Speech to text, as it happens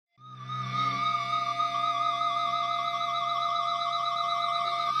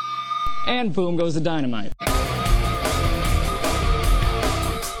and boom goes the dynamite.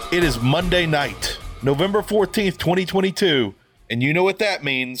 It is Monday night, November 14th, 2022, and you know what that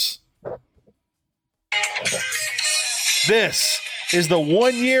means. This is the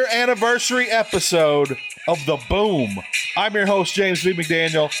 1-year anniversary episode of The Boom. I'm your host, James B.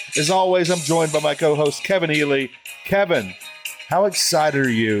 McDaniel. As always, I'm joined by my co-host, Kevin Ely. Kevin, how excited are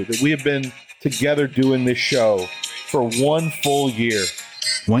you that we have been together doing this show for 1 full year?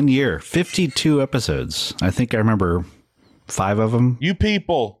 1 year, 52 episodes. I think I remember 5 of them. You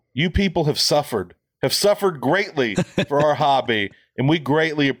people have suffered greatly for our hobby, and we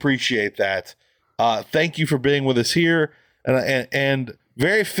greatly appreciate that. Thank you for being with us here, and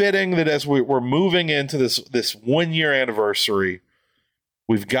very fitting that as we're moving into this 1 year anniversary,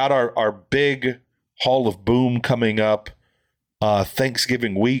 we've got our big Hall of Boom coming up,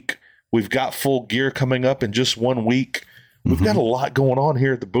 Thanksgiving week. We've got Full Gear coming up in just 1 week. We've got a lot going on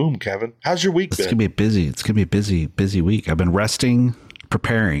here at the Boom, Kevin. How's your week been? It's gonna be a busy week. I've been resting,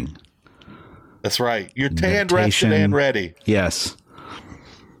 preparing. That's right. You're tanned, rested, and ready. Yes.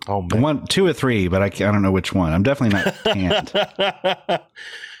 Oh man, 2 or 3, but I don't know which one. I'm definitely not tanned.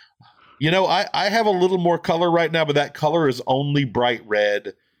 You know, I have a little more color right now, but that color is only bright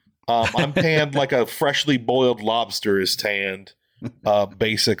red. I'm tanned like a freshly boiled lobster is tanned,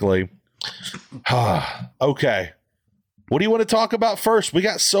 basically. Okay. What do you want to talk about first? We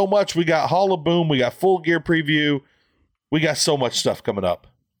got so much. We got Hall of Boom. We got Full Gear preview. We got so much stuff coming up.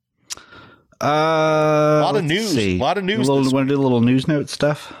 A lot of news. A lot of news. Want to do a little news note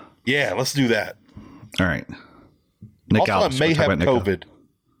stuff? Yeah, let's do that. All right. Nick also, Aldis. I may have COVID.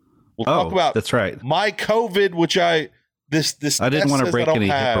 We'll talk about that's right. My COVID, which this I didn't want to break any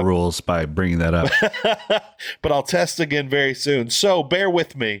HIPAA rules by bringing that up. But I'll test again very soon. So bear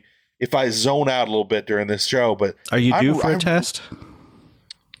with me if I zone out a little bit during this show. But are you due for a test?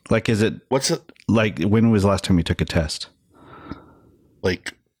 Like, is it? What's it? Like, when was the last time you took a test?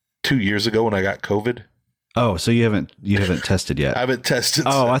 Like 2 years ago when I got COVID. Oh, so you haven't tested yet? I haven't tested.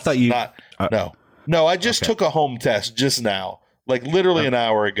 Oh, I thought you. No. I just took a home test just now, like literally an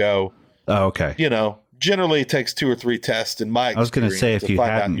hour ago. Oh, okay. You know, generally it takes 2 or 3 tests. In my experience, I was going to say if you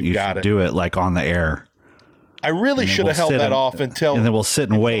hadn't, you should do it like on the air. I really should have held that off until, and then we'll sit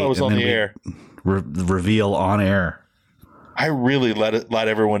and wait. I was on the air. Reveal on air. I really let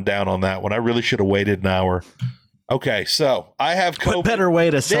everyone down on that one. I really should have waited an hour. Okay, so I have COVID. What better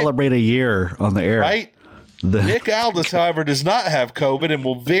way to celebrate a year on the air? Right? Nick Aldis, however, does not have COVID and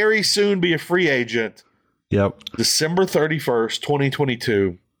will very soon be a free agent. Yep. December 31st,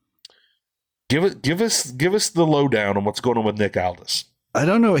 2022. Give us the lowdown on what's going on with Nick Aldis. I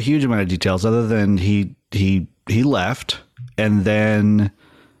don't know a huge amount of details other than he left, and then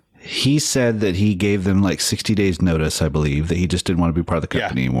he said that he gave them like 60 days notice, I believe, that he just didn't want to be part of the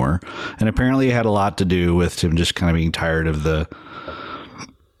company anymore. And apparently it had a lot to do with him just kind of being tired of the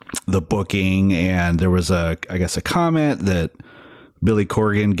booking. And there was I guess a comment that Billy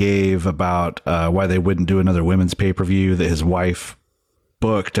Corgan gave about why they wouldn't do another women's pay-per-view that his wife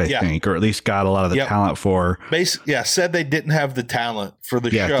booked, I think, or at least got a lot of the talent for. Said they didn't have the talent for the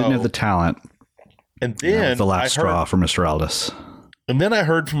show. Yeah, didn't have the talent. And then the last straw for Mr. Aldis. And then I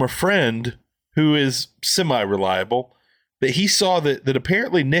heard from a friend who is semi-reliable that he saw that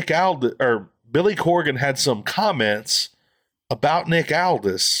apparently Nick Aldis or Billy Corgan had some comments about Nick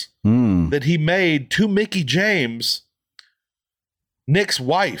Aldis that he made to Mickie James, Nick's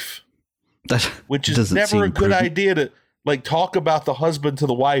wife, which is never a good idea to like talk about the husband to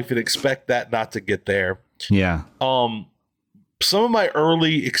the wife and expect that not to get there. Yeah. Some of my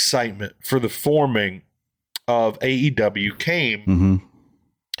early excitement for the forming of AEW came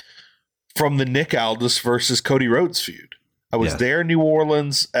from the Nick Aldis versus Cody Rhodes feud. I was there in New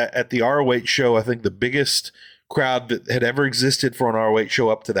Orleans at the ROH show. I think the biggest crowd that had ever existed for an ROH show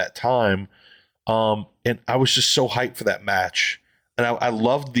up to that time. And I was just so hyped for that match. And I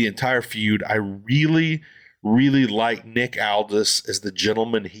loved the entire feud. I really, really like Nick Aldis as the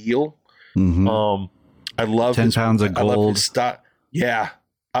gentleman heel. I love 10 pounds of gold.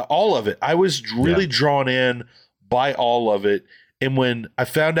 All of it. I was really drawn in by all of it. And when I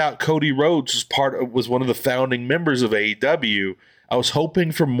found out Cody Rhodes was one of the founding members of AEW, I was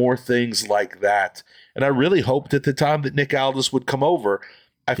hoping for more things like that. And I really hoped at the time that Nick Aldis would come over.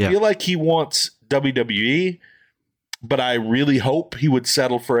 I feel like he wants WWE, but I really hope he would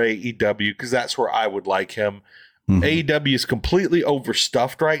settle for AEW because that's where I would like him. AEW is completely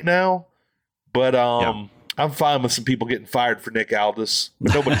overstuffed right now, but I'm fine with some people getting fired for Nick Aldis,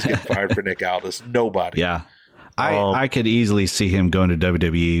 but nobody's getting fired for Nick Aldis. Nobody. Yeah. I could easily see him going to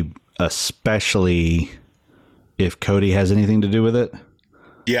WWE, especially if Cody has anything to do with it.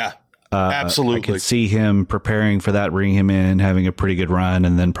 Yeah. Absolutely. I could see him preparing for that, bringing him in, having a pretty good run,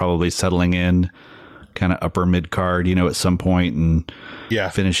 and then probably settling in kind of upper mid card, at some point and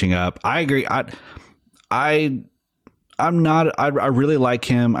finishing up. I agree. I really like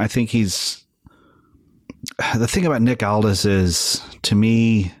him. I think the thing about Nick Aldis is, to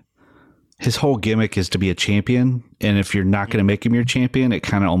me, his whole gimmick is to be a champion. And if you're not going to make him your champion, it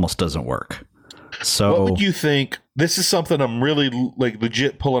kind of almost doesn't work. So what would you think? This is something I'm really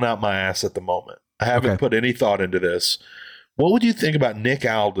legit pulling out my ass at the moment. I haven't put any thought into this. What would you think about Nick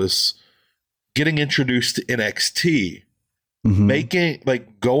Aldis getting introduced to NXT,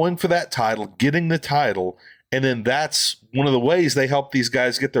 going for that title, getting the title, and then that's one of the ways they help these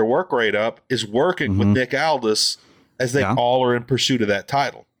guys get their work rate up is working with Nick Aldis as they all are in pursuit of that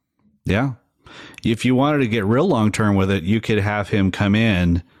title. Yeah. If you wanted to get real long term with it, you could have him come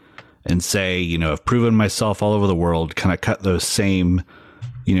in and say, I've proven myself all over the world, kind of cut those same,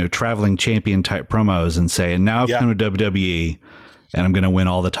 traveling champion type promos and say, and now I've come to WWE and I'm going to win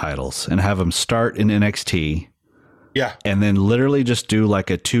all the titles, and have him start in NXT. Yeah. And then literally just do like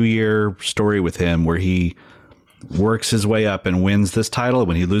a 2-year story with him where he works his way up and wins this title.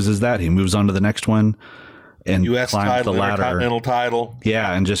 When he loses that, he moves on to the next one and US climbs title, the ladder. Intercontinental title.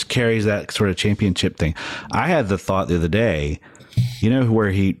 Yeah, and just carries that sort of championship thing. I had the thought the other day,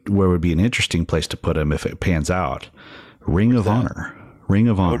 where would be an interesting place to put him if it pans out? Ring of Honor. Ring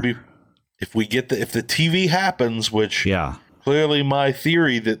of Honor. Would be, if the TV happens, which clearly my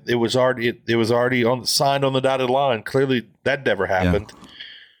theory that it was already signed on the dotted line. Clearly that never happened. Yeah.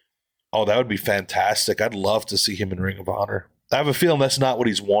 Oh, that would be fantastic. I'd love to see him in Ring of Honor. I have a feeling that's not what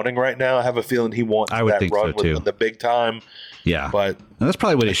he's wanting right now. I have a feeling he wants that run with the big time. Yeah. But that's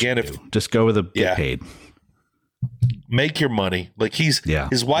probably what he should do. Just go with the get paid. Make your money. Like his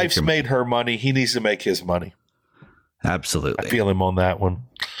wife's made her money. He needs to make his money. Absolutely. I feel him on that one.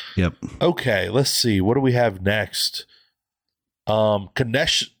 Yep. Okay, let's see. What do we have next?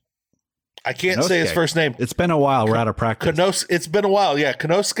 Kanesh. I can't say his first name. It's been a while. We're out of practice. It's been a while. Yeah.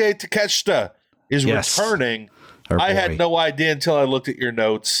 Konosuke Takeshita is returning. I had no idea until I looked at your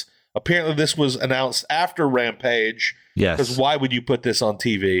notes. Apparently this was announced after Rampage. Yes. Because why would you put this on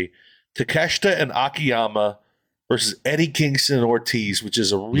TV? Takeshita and Akiyama versus Eddie Kingston and Ortiz, which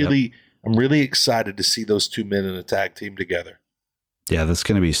is I'm really excited to see those two men in a tag team together. Yeah, that's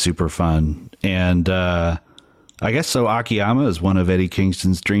going to be super fun. And I guess so. Akiyama is one of Eddie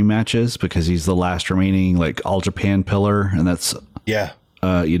Kingston's dream matches because he's the last remaining All Japan pillar, and that's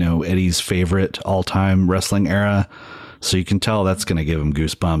Eddie's favorite all-time wrestling era. So you can tell that's going to give him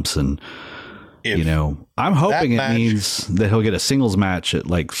goosebumps. And I'm hoping it means that he'll get a singles match at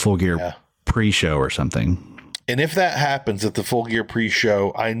Full Gear pre-show or something. And if that happens at the Full Gear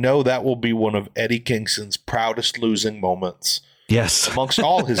pre-show, I know that will be one of Eddie Kingston's proudest losing moments. Yes. Amongst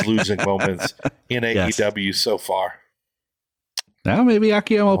all his losing moments in AEW so far. Now maybe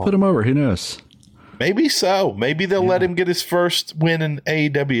Akiyama will put him over. Who knows? Maybe so. Maybe they'll let him get his first win in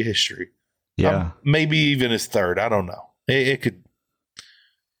AEW history. Yeah. Maybe even his third. I don't know. It could.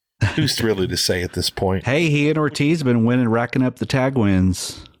 Who's really to say at this point? Hey, he and Ortiz have been racking up the tag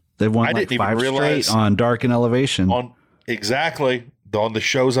wins. They've won 5 straight on Dark and Elevation. Exactly. On the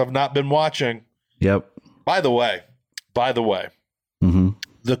shows I've not been watching. Yep. By the way,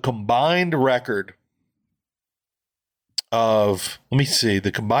 the combined record of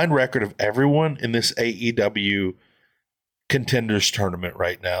everyone in this AEW Contenders tournament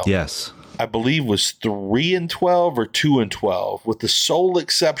right now. Yes. I believe was 3-12 or 2-12, with the sole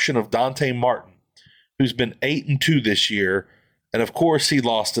exception of Dante Martin, who's been 8-2 this year. And of course, he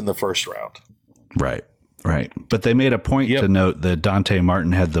lost in the first round. Right. But they made a point to note that Dante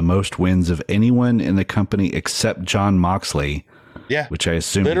Martin had the most wins of anyone in the company except Jon Moxley. Yeah. Which I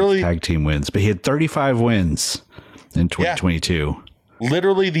assume was tag team wins. But he had 35 wins in 2022. Yeah.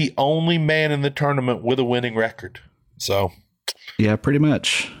 Literally the only man in the tournament with a winning record. So. Yeah, pretty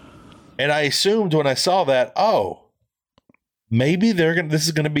much. And I assumed when I saw that, maybe this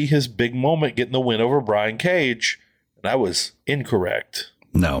is going to be his big moment, getting the win over Brian Cage. And I was incorrect.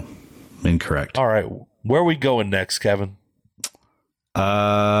 No, incorrect. All right. Where are we going next, Kevin?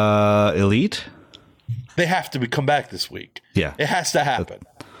 Elite? They have to come back this week. Yeah. It has to happen.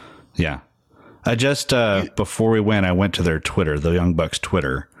 Yeah. I just, before we went, I went to their Twitter, the Young Bucks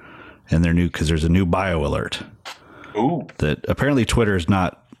Twitter, and because there's a new bio alert. Ooh. That apparently Twitter is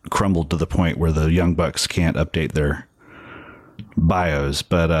not crumbled to the point where the Young Bucks can't update their bios,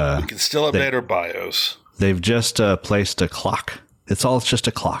 but we can still update our bios. They've just placed a clock. It's just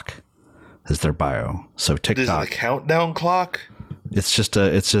a clock as their bio. So TikTok. Is it a countdown clock? It's just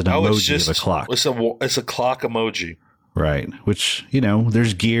an emoji of a clock. It's a clock emoji. Right. Which, you know,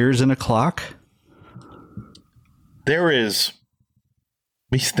 there's gears in a clock. There is.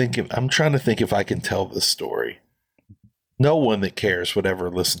 I'm trying to think if I can tell this story. No one that cares would ever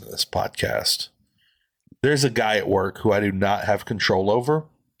listen to this podcast. There's a guy at work who I do not have control over,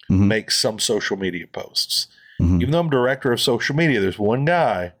 makes some social media posts. Even though I'm director of social media, there's one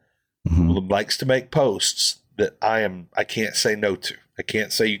guy who likes to make posts that I can't say no to. I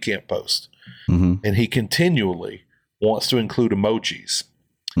can't say you can't post. And he continually wants to include emojis.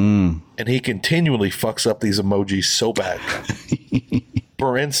 And he continually fucks up these emojis so bad.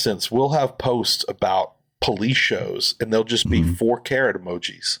 For instance, we'll have posts about police shows and they'll just be 4 carat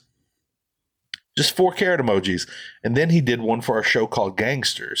emojis. Just 4 carat emojis. And then he did one for our show called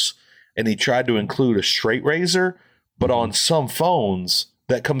Gangsters. And he tried to include a straight razor, but on some phones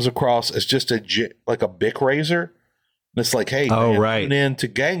that comes across as just like a Bic razor. And it's like, hey, tune in to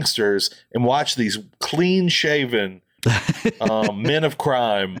Gangsters and watch these clean shaven men of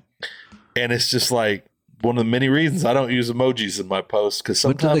crime. And it's just like one of the many reasons I don't use emojis in my posts, because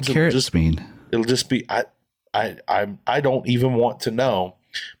sometimes what do the carrots mean? It'll just be I don't even want to know.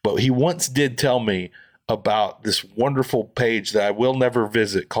 But he once did tell me about this wonderful page that I will never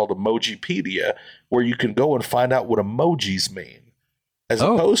visit called Emojipedia, where you can go and find out what emojis mean, as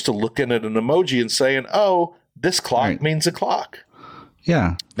opposed to looking at an emoji and saying, "Oh, this clock means a clock."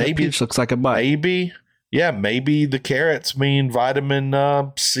 Yeah, maybe it looks like a butt. Maybe the carrots mean vitamin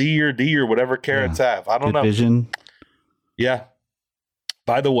C or D or whatever carrots have. I don't know. Vision. Yeah.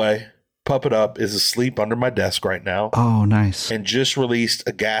 By the way, Puppet Up is asleep under my desk right now. Oh, nice. And just released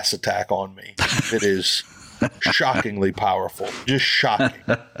a gas attack on me. It is shockingly powerful. Just shocking.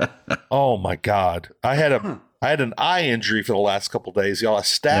 Oh my God. I had an eye injury for the last couple of days, y'all. I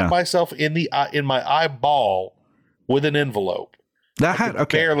stabbed myself in my eyeball with an envelope.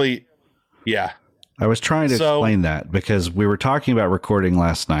 Barely. Yeah. I was trying to explain that because we were talking about recording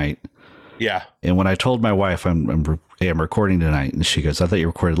last night. Yeah. And when I told my wife I'm recording tonight, and she goes, "I thought you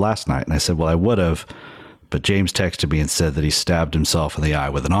recorded last night." And I said, "Well, I would have, but James texted me and said that he stabbed himself in the eye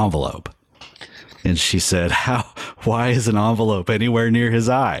with an envelope." And she said, why is an envelope anywhere near his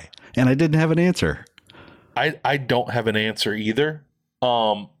eye? And I didn't have an answer. I don't have an answer either.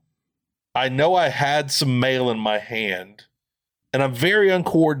 I know I had some mail in my hand, and I'm very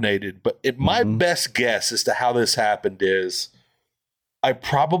uncoordinated, but my best guess as to how this happened is I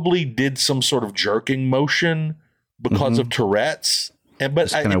probably did some sort of jerking motion because of Tourette's.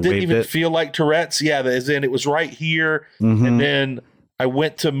 But it didn't even feel like Tourette's. Yeah, as in it was right here. And then I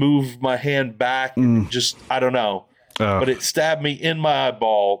went to move my hand back and just, I don't know. But it stabbed me in my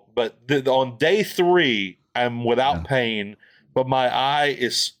eyeball. But on day 3, I'm without pain, but my eye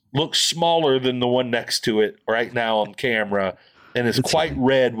looks smaller than the one next to it right now on camera. And it's quite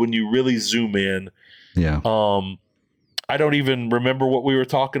red when you really zoom in. Yeah. I don't even remember what we were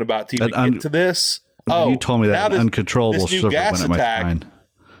talking about to even get to this. You told me that uncontrollable this new gas attack.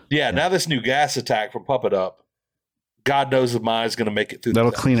 Now this new gas attack from Puppet Up. God knows if my eye's going to make it through.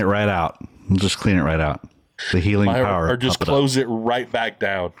 That'll clean it right out. We'll just clean it right out. The healing power. Or just close it right back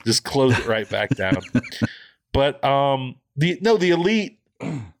down. Just close it right back down. But the Elite,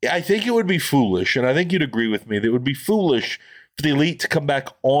 I think it would be foolish, and I think you'd agree with me, that it would be foolish for the Elite to come back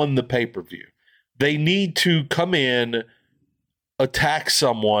on the pay-per-view. They need to come in, attack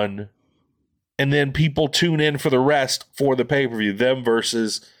someone, and then people tune in for the rest for the pay-per-view, them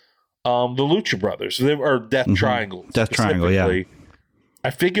versus the Lucha Brothers, or Death Triangle. Death Triangle, yeah.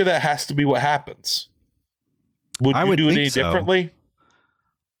 I figure that has to be what happens. Would you do it any differently?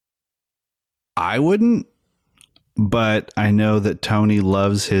 I wouldn't, but I know that Tony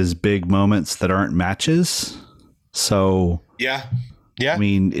loves his big moments that aren't matches. So, yeah. I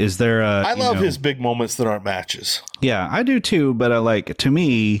mean, is there I love his big moments that aren't matches. Yeah, I do too. But to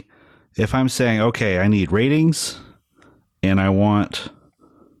me, if I'm saying, okay, I need ratings and I want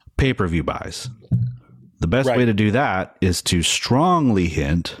pay-per-view buys, the best way to do that is to strongly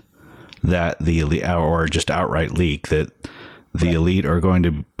hint that the Elite, or just outright leak that the Elite are going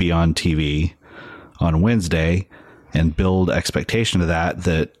to be on TV on Wednesday, and build expectation to that,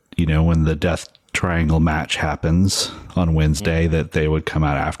 when the Death Triangle match happens on Wednesday, that they would come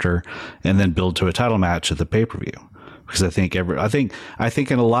out after, and then build to a title match at the pay-per-view. Because I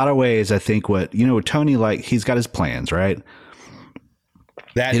think in a lot of ways, I think what Tony, he's got his plans, right?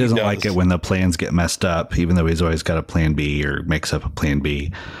 He doesn't like it when the plans get messed up, even though he's always got a plan B or makes up a plan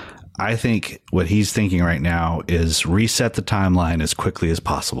B. I think what he's thinking right now is reset the timeline as quickly as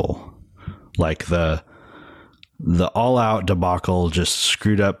possible. Like the All Out debacle just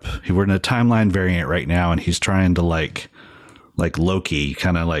screwed up. We're in a timeline variant right now, and he's trying to like Loki,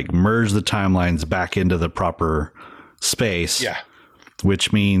 kind of merge the timelines back into the proper space. Yeah.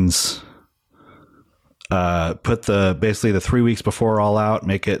 Which means put basically the 3 weeks before All Out,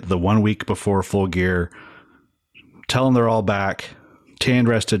 make it the 1 week before Full Gear. Tell them they're all back, tanned,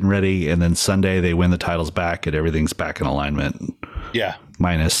 rested, and ready, and then Sunday they win the titles back and everything's back in alignment. Yeah.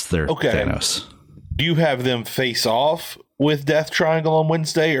 Minus their Thanos. Do you have them face off with Death Triangle on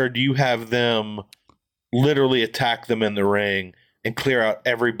Wednesday, or do you have them literally attack them in the ring and clear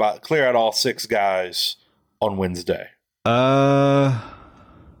out all 6 guys on Wednesday? I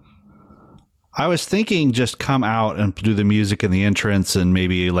was thinking just come out and do the music and the entrance and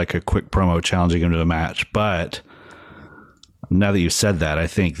maybe like a quick promo challenging them to a match. But now that you said that, I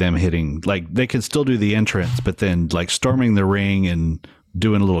think them hitting, like, they can still do the entrance, but then like storming the ring and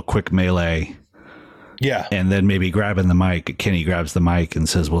doing a little quick melee. Yeah. And then maybe grabbing the mic. Kenny grabs the mic and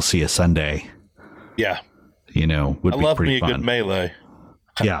says, "We'll see you Sunday." Yeah. You know, would be pretty fun. I love me a good melee.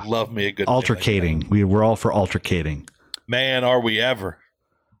 Yeah. I love me a good altercating. Melee. We're all for altercating. Man, are we ever.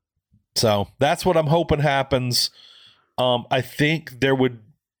 So that's what I'm hoping happens. I think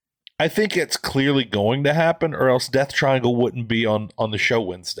it's clearly going to happen, or else Death Triangle wouldn't be on the show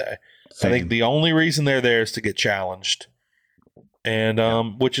Wednesday. Same. I think the only reason they're there is to get challenged.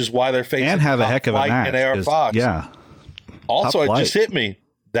 And which is why they're facing and have a heck of a match. And AR Fox. Yeah. Also, it just hit me.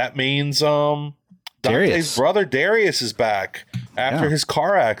 That means Dante's brother Darius is back after his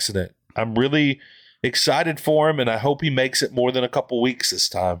car accident. I'm really excited for him, and I hope he makes it more than a couple weeks this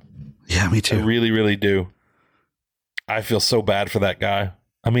time. Yeah, me too. I really, really do. I feel so bad for that guy.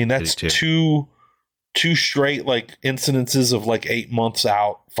 I mean, that's two straight like incidences of like 8 months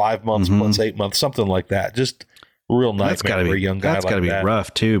out, 5 months plus 8 months, something like that. Just real nightmare for a young guy. That's got to be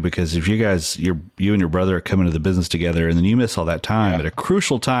rough too, because if you guys, you and your brother are coming to the business together, and then you miss all that time at a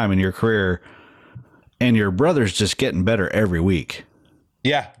crucial time in your career, and your brother's just getting better every week.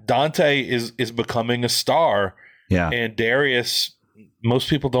 Yeah, Dante is becoming a star. Yeah, and Darius, most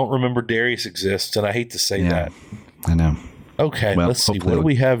people don't remember Darius exists, and I hate to say that. I know. Okay, well, let's see. What do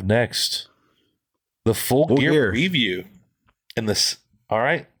we have next? The Full Gear review. In this, all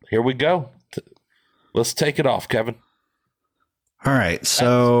right, here we go. Let's take it off, Kevin. All right,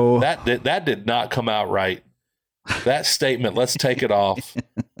 so that did not come out right. That statement. Let's take it off.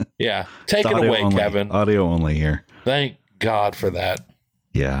 Yeah, take it away, only. Kevin. Audio only here. Thank God for that.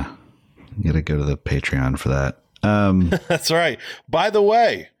 Yeah, you got to go to the Patreon for that. That's right. By the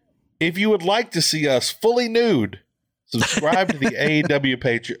way, if you would like to see us fully nude, subscribe to the AEW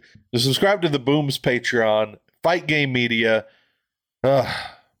Patreon. Subscribe to the Booms Patreon. Fight Game Media.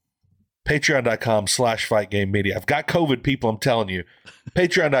 Patreon.com/FightGameMedia. I've got COVID, people, I'm telling you.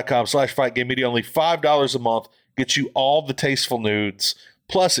 Patreon.com/FightGameMedia. Only $5 a month gets you all the tasteful nudes,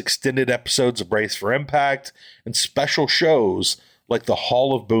 plus extended episodes of Brace for Impact and special shows like the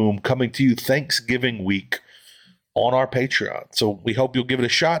Hall of Boom coming to you Thanksgiving week on our Patreon. So we hope you'll give it a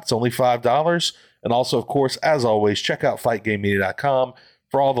shot. It's only $5. And also, of course, as always, check out FightGameMedia.com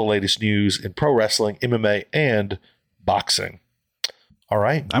for all the latest news in pro wrestling, MMA, and boxing. All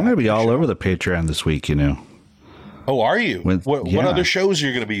right. I'm going to be all over the Patreon this week, you know. Oh, are you? What other shows are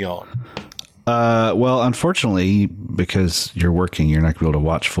you going to be on? Well, unfortunately, because you're working, you're not going to be able to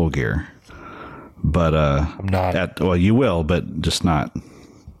watch Full Gear. But I'm not. Well, you will, but just not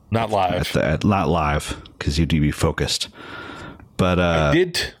live. Not live, because you'd be focused. But I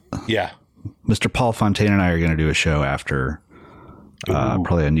did. Yeah. Mr. Paul Fontaine and I are going to do a show after,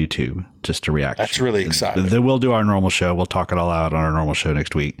 probably on YouTube, just to react. That's really exciting. Then we'll do our normal show. We'll talk it all out on our normal show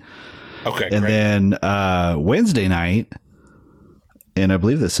next week. Okay, and great. Then Wednesday night, and I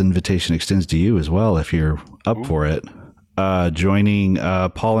believe this invitation extends to you as well if you're up for it, joining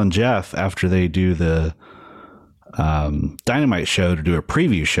Paul and Jeff after they do the Dynamite show to do a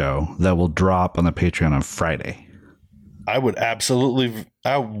preview show that will drop on the Patreon on Friday. I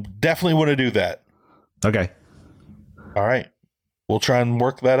definitely want to do that. Okay. All right. We'll try and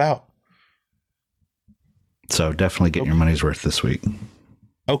work that out. So definitely getting your money's worth this week.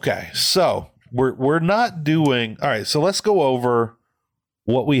 Okay. So we're not doing. All right. So let's go over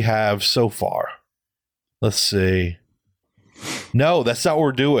what we have so far. Let's see. No, that's not what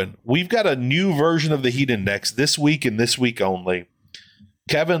we're doing. We've got a new version of the Heat Index this week and this week only.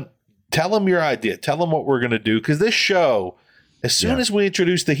 Kevin, tell them your idea. Tell them what we're going to do. Because this show, as soon as we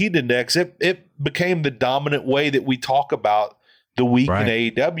introduced the Heat Index, it became the dominant way that we talk about the week in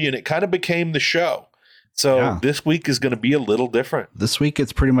AEW, and it kind of became the show. So this week is going to be a little different. This week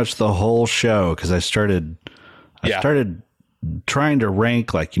it's pretty much the whole show, because I started trying to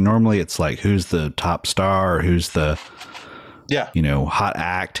rank, like normally it's like who's the top star or who's the hot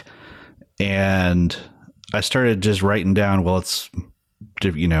act, and I started just writing down, well, it's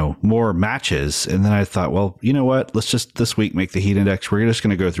more matches. And then I thought, well, you know what? Let's just this week make the heat index. We're just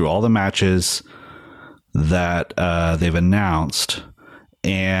going to go through all the matches that they've announced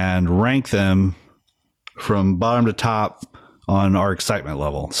and rank them from bottom to top on our excitement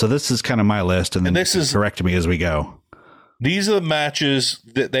level. So this is kind of my list, and then this is correct me as we go. These are the matches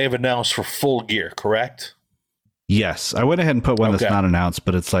that they've announced for Full Gear, correct? Yes, I went ahead and put one that's not announced,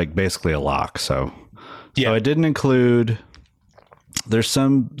 but it's like basically a lock. So I didn't include. There's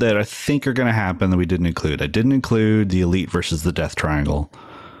some that I think are going to happen that we didn't include. I didn't include the Elite versus the Death Triangle,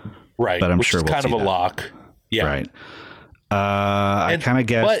 right? But I'm which sure is we'll kind of a that. Lock, yeah. Right. I kind of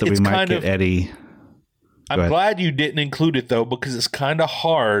guessed that we might get Eddie. I'm glad you didn't include it though, because it's kind of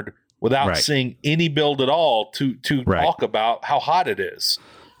hard without seeing any build at all to talk about how hot it is.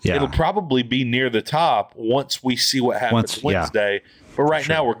 Yeah. It'll probably be near the top once we see what happens Wednesday. But right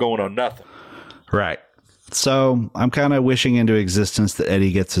now we're going on nothing. Right. So I'm kind of wishing into existence that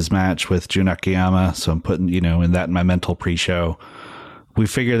Eddie gets his match with Jun Akiyama. So I'm putting, in that in my mental pre-show. We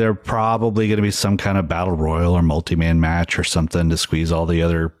figure there probably going to be some kind of battle royal or multi-man match or something to squeeze all the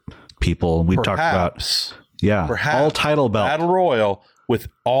other people. We talked about, all title belt battle royal with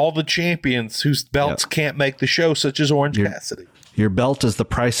all the champions whose belts can't make the show, such as Orange Cassidy. Your belt is the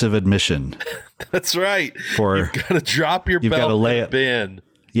price of admission. That's right. You've got to drop your belt in the bin.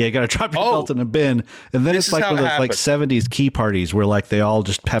 Yeah, you got to drop your belt in a bin. And then it's like one of those like 70s key parties where like they all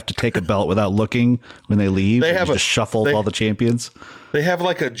just have to take a belt without looking when they leave. They have just shuffle all the champions. They have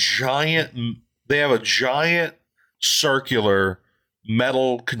like a giant circular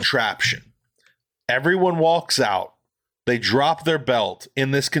metal contraption. Everyone walks out. They drop their belt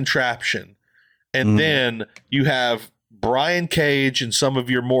in this contraption. And then you have Brian Cage and some of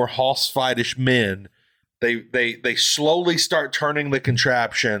your more hoss fightish men. They slowly start turning the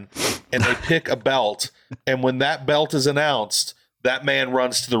contraption and they pick a belt. And when that belt is announced, that man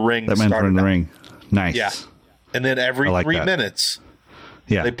runs to the ring. That man's running the ring. Nice. Yeah. And then every 3 minutes,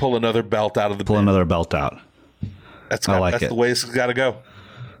 they pull another belt out of the bin. Another belt out. That's the way this has got to go.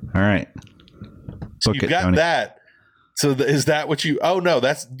 All right. So you've got that. So is that what you? Oh no,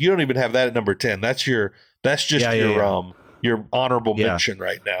 you don't even have that at number 10. That's your honorable mention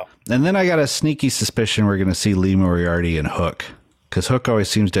right now. And then I got a sneaky suspicion we're going to see Lee Moriarty and Hook, because Hook always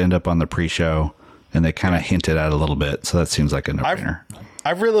seems to end up on the pre-show, and they kind of hinted at a little bit. So that seems like a no-brainer.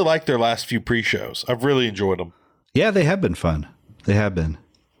 I've really liked their last few pre-shows. I've really enjoyed them. Yeah, they have been fun. They have been.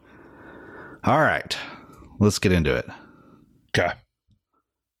 All right, let's get into it. Okay.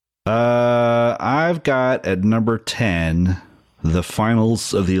 I've got at number 10 the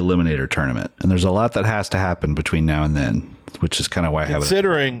finals of the Eliminator tournament, and there's a lot that has to happen between now and then, which is kind of why I have it.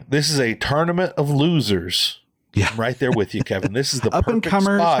 Considering this is a tournament of losers, I'm right there with you, Kevin. This is the up and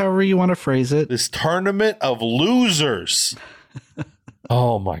comers, however you want to phrase it. This tournament of losers.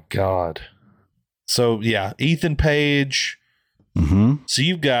 Oh my God. So yeah, Ethan Page. So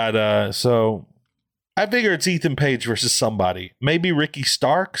you've got so I figure it's Ethan Page versus somebody. Maybe Ricky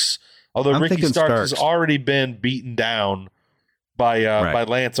Starks, although Ricky Starks has already been beaten down by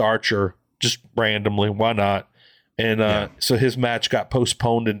Lance Archer just randomly. Why not? And so his match got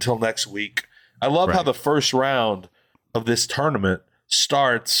postponed until next week. I love how the first round of this tournament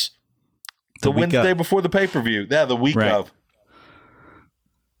starts the Wednesday before the pay-per-view. Yeah, the week of.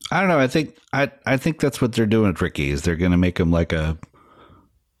 I don't know. I think that's what they're doing with Ricky, is they're going to make him like a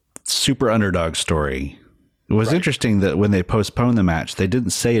super underdog story. It was interesting that when they postponed the match, they didn't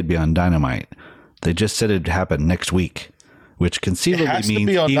say it'd be on Dynamite. They just said it'd happen next week, which conceivably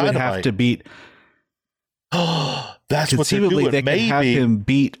means he would have to beat. Oh, that's what they're doing. They could have him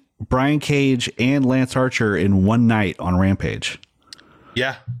beat Brian Cage and Lance Archer in one night on Rampage.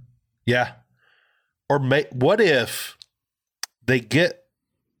 Yeah. Or what if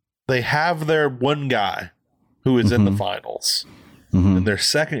they have their one guy who is in the finals, and their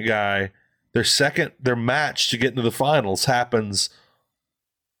second guy, their match to get into the finals happens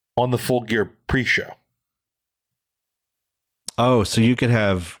on the Full Gear pre-show. Oh, so you could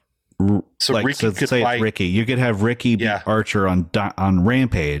have Ricky. You could have Ricky beat Archer on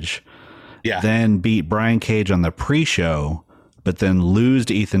Rampage, then beat Brian Cage on the pre-show, but then lose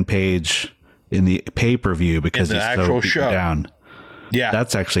to Ethan Page in the pay-per-view because he's so beaten down. Yeah,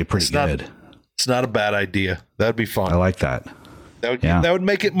 that's actually pretty good. It's not a bad idea. That'd be fun. I like that. That would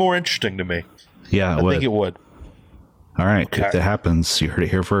make it more interesting to me. Yeah, I think it would. All right, if that happens, you heard it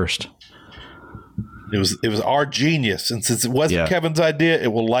here first. It was our genius, and since it wasn't Kevin's idea,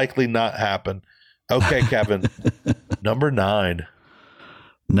 it will likely not happen. Okay, Kevin. Number 9.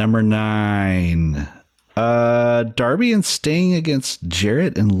 Darby and Sting against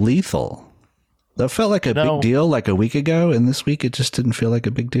Jarrett and Lethal. That felt like a big deal like a week ago, and this week it just didn't feel like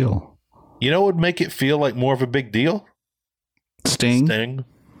a big deal. You know what would make it feel like more of a big deal? Sting.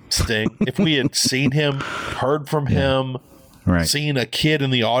 If we had seen him, heard from him, seen a kid in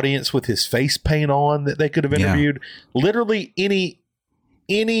the audience with his face paint on that they could have interviewed, literally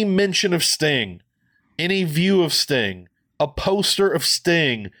any mention of Sting, any view of Sting, a poster of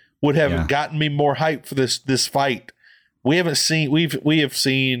Sting would have gotten me more hyped for this fight. We have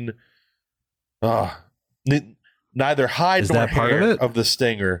seen neither hide nor hair of the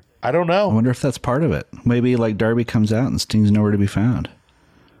Stinger. I don't know. I wonder if that's part of it. Maybe like Darby comes out and Sting's nowhere to be found.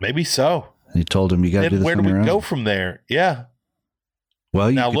 Maybe so. He told him, you got to do this on your own. Where do we go from there? Yeah.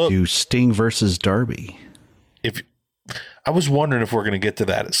 Well, you could do Sting versus Darby. I was wondering if we're going to get to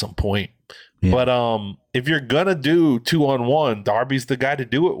that at some point. Yeah. But if you're going to do 2-on-1, Darby's the guy to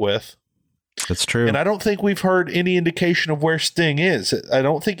do it with. That's true. And I don't think we've heard any indication of where Sting is. I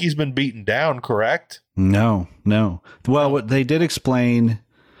don't think he's been beaten down, correct? No. Well, what they did explain,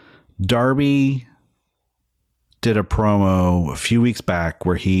 Darby did a promo a few weeks back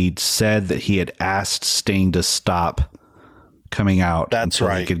where he said that he had asked Sting to stop coming out until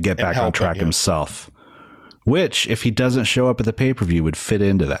he could get back on track himself. Which, if he doesn't show up at the pay-per-view, would fit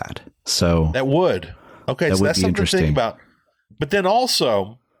into that. So that would. Okay, so that's something to think about. But then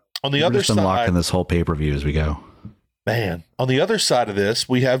also, on the other side, unlocking this whole pay-per-view as we go. Man, on the other side of this,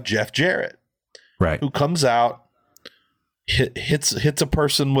 we have Jeff Jarrett, who comes out, hits a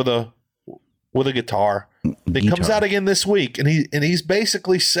person with a guitar. He comes out again this week, and he's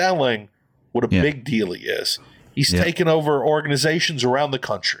basically selling what a big deal he is. He's taken over organizations around the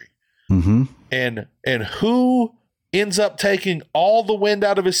country. Mm-hmm. And who ends up taking all the wind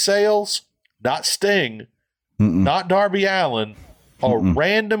out of his sails? Not Sting, not Darby Allin, a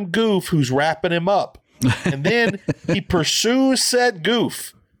random goof who's wrapping him up. And then he pursues said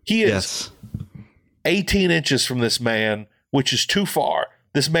goof. He is 18 inches from this man, which is too far.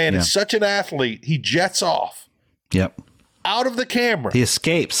 This man is such an athlete. He jets off. Yep. Out of the camera. He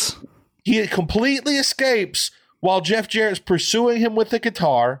escapes. He completely escapes while Jeff Jarrett's pursuing him with the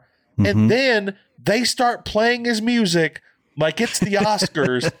guitar. And then they start playing his music like it's the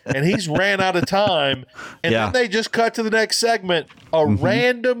Oscars and he's ran out of time. And then they just cut to the next segment. A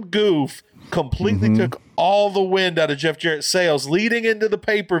random goof completely took all the wind out of Jeff Jarrett's sails leading into the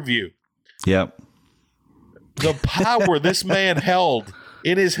pay-per-view. Yep. The power this man held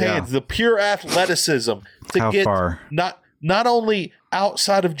in his hands, the pure athleticism to get far? Not only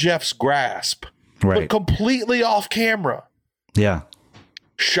outside of Jeff's grasp, but completely off camera. Yeah.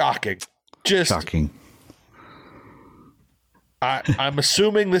 Shocking. Just shocking. I'm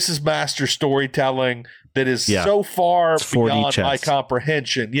assuming this is master storytelling that is so far beyond my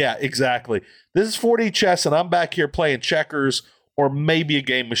comprehension. Yeah, exactly. This is 4D chess, and I'm back here playing checkers or maybe a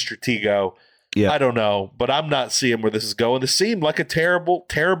game of Stratego. Yeah. I don't know, but I'm not seeing where this is going. This seemed like a terrible,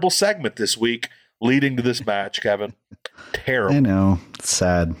 terrible segment this week leading to this match, Kevin. Terrible. I know. It's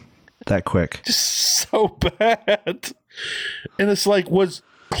sad. That quick. Just so bad. And it's like,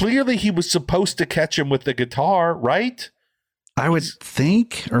 clearly he was supposed to catch him with the guitar, right? I would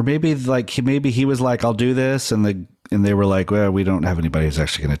think, or maybe he was like, I'll do this. And they were like, well, we don't have anybody who's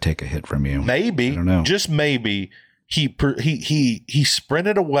actually going to take a hit from you. Maybe. I don't know. Just maybe he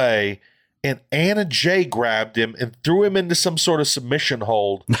sprinted away and Anna Jay grabbed him and threw him into some sort of submission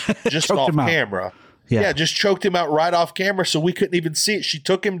hold just off camera. Yeah, just choked him out right off camera, so we couldn't even see it. She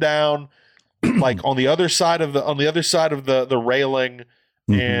took him down, like on the other side of the railing,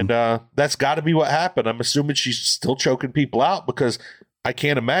 and that's got to be what happened. I'm assuming she's still choking people out because I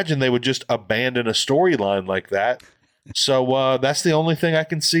can't imagine they would just abandon a storyline like that. So that's the only thing I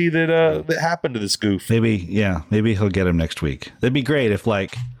can see that happened to this goof. Maybe he'll get him next week. That'd be great if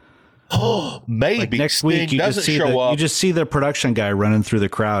maybe next Sting week you just see the production guy running through the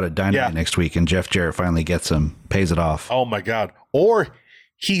crowd at Dynamite next week, and Jeff Jarrett finally gets him, pays it off. Oh my God! Or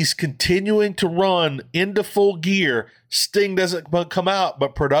he's continuing to run into full gear. Sting doesn't come out,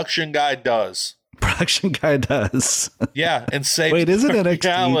 but production guy does. Yeah, and say, wait, isn't NXT?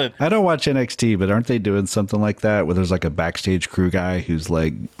 Allen. I don't watch NXT, but aren't they doing something like that where there's like a backstage crew guy who's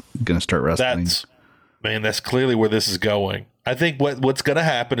like going to start wrestling? That's clearly where this is going. I think what's going to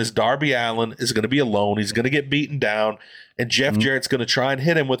happen is Darby Allin is going to be alone. He's going to get beaten down, and Jeff Jarrett's going to try and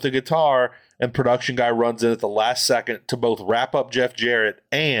hit him with the guitar, and production guy runs in at the last second to both wrap up Jeff Jarrett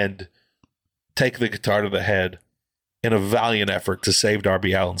and take the guitar to the head in a valiant effort to save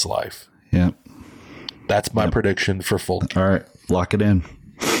Darby Allin's life. Yep. That's my prediction for full. All right. Lock it in.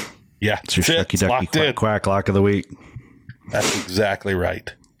 Yeah. It's your Shucky Ducky Quack Quack lock of the week. That's exactly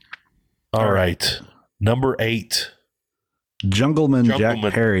right. All right. Number 8. Jungleman Jack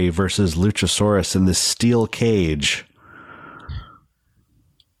Perry versus Luchasaurus in the steel cage.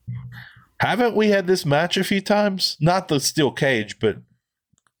 Haven't we had this match a few times? Not the steel cage, but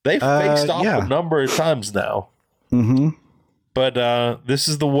they've faced off a number of times now. Mm-hmm. But this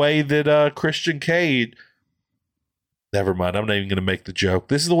is the way that Christian Cage... Never mind, I'm not even going to make the joke.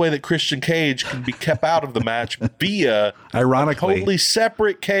 This is the way that Christian Cage can be kept out of the match via ironically a totally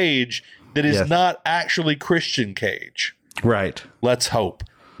separate cage that is not actually Christian Cage. Right. Let's hope.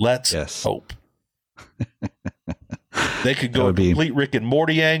 Let's hope. They could go a complete Rick and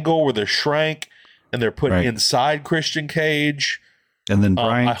Morty angle where they're shrank and they're put inside Christian Cage. And then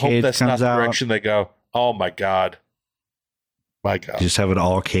Brian Cage I hope that's comes not the out. direction they go. Oh, my God. My God. You just have an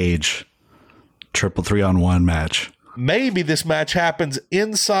all cage triple 3-on-1 match. Maybe this match happens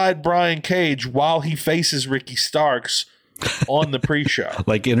inside Brian Cage while he faces Ricky Starks on the pre-show.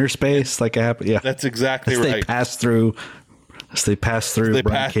 Like inner space, like a happy. Yeah, that's exactly right. They pass through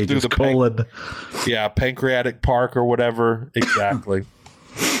Brian Cage's colon. Pancreatic Park or whatever. Exactly.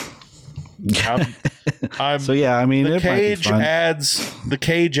 So yeah, I mean, the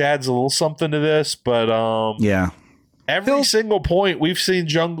cage adds a little something to this, but every single point we've seen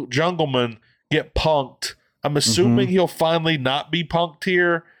Jungleman get punked. I'm assuming he'll finally not be punked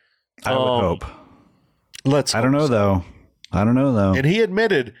here. I would hope. I don't know though. And he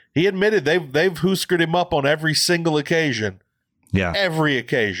admitted they've hoosered him up on every single occasion. Yeah. Every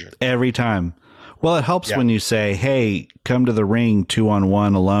occasion. Every time. Well, it helps when you say, "Hey, come to the ring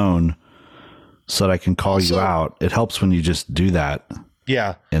 2-on-1 alone so that I can call you out." It helps when you just do that.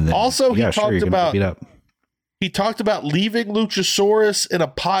 Yeah. And then, also he talked about leaving Luchasaurus in a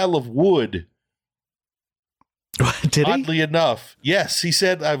pile of wood. Did he? Oddly enough. Yes, he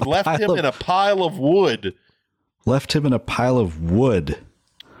said, I've left him in a pile of wood. Left him in a pile of wood.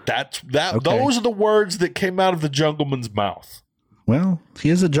 Those are the words that came out of the Jungleman's mouth. Well, he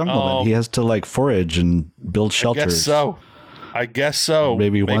is a jungleman. He has to like forage and build shelters. I guess so.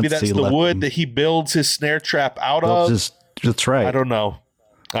 Maybe that's the wood that he builds his snare trap out of. That's right. I don't know.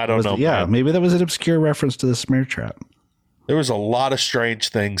 Yeah, maybe that was an obscure reference to the snare trap. There was a lot of strange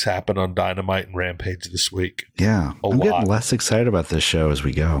things happen on Dynamite and Rampage this week. Yeah. I'm getting less excited about this show as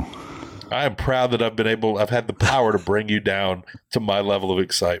we go. I am proud that I've had the power to bring you down to my level of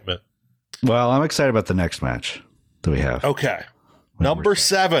excitement. Well, I'm excited about the next match that we have. Okay. Number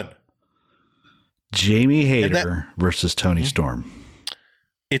 7. Jamie Hayter versus Toni Storm.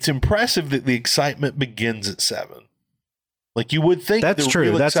 It's impressive that the excitement begins at 7. Like you would think that's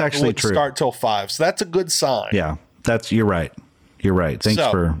true. That's actually true. Start till 5. So that's a good sign. Yeah. You're right. Thanks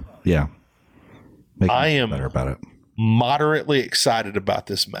for making me better about it. Moderately excited about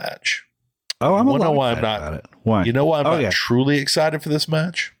this match. Oh, I'm about it. Why? You know why I'm not truly excited for this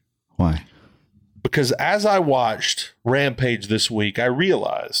match? Why? Because as I watched Rampage this week, I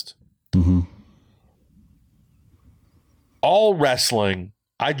realized all wrestling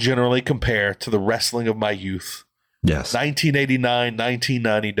I generally compare to the wrestling of my youth. Yes. 1989,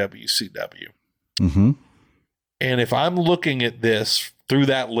 1990 WCW. Mm-hmm. And if I'm looking at this through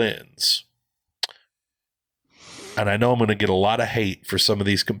that lens, and I know I'm going to get a lot of hate for some of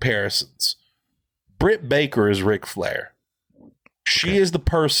these comparisons, Britt Baker is Ric Flair. She is the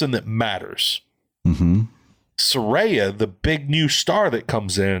person that matters. Mm-hmm. Saraya, the big new star that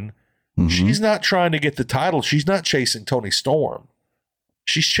comes in, she's not trying to get the title. She's not chasing Toni Storm.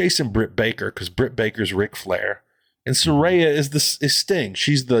 She's chasing Britt Baker because Britt Baker's Ric Flair. And Saraya is Sting.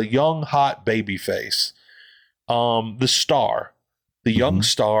 She's the young, hot baby face. The star, the young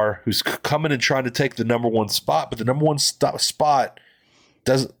star who's coming and trying to take the number 1 spot, but the number 1 spot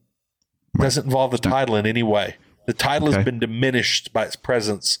doesn't involve the title in any way. The title has been diminished by its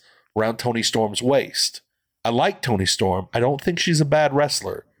presence around Toni Storm's waist. I like Toni Storm. I don't think she's a bad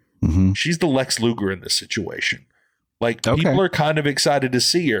wrestler. She's the Lex Luger in this situation. Like people are kind of excited to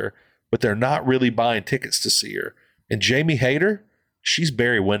see her, but they're not really buying tickets to see her. And Jamie Hayter, she's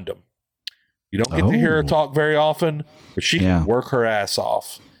Barry Windham. You don't get to hear her talk very often, but she can work her ass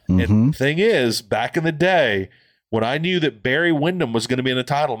off. And the thing is, back in the day, when I knew that Barry Windham was going to be in a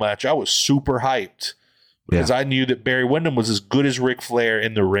title match, I was super hyped because I knew that Barry Windham was as good as Ric Flair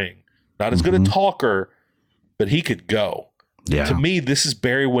in the ring. Not as good a talker, but he could go. Yeah. To me, this is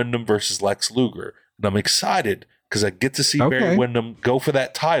Barry Windham versus Lex Luger. And I'm excited because I get to see Barry Windham go for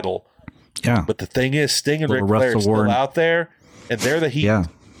that title. Yeah. But the thing is, Sting and Ric Flair are still out there, and they're the heat. Yeah.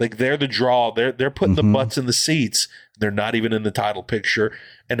 Like they're the draw. They're putting the butts in the seats. They're not even in the title picture,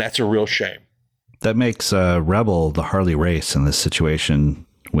 and that's a real shame. That makes Rebel the Harley Race in this situation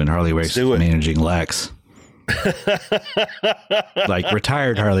when Harley Race is managing Lex. Like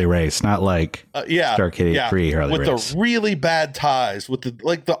retired Harley Race, not like Starrcade 83 Harley with Race. the really bad ties, with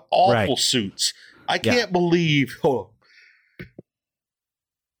the awful suits. I can't believe. Oh.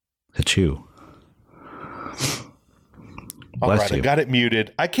 Achoo. All right, I got it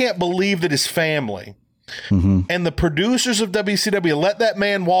muted. I can't believe that his family and the producers of WCW let that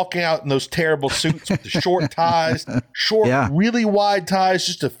man walk out in those terrible suits with the short ties, really wide ties,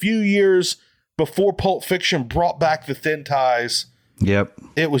 just a few years before Pulp Fiction brought back the thin ties. Yep.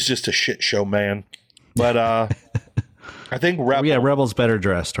 It was just a shit show, man. But I think Rebel's better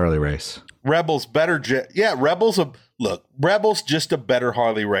dressed Harley Race. Rebel's better. Rebel's just a better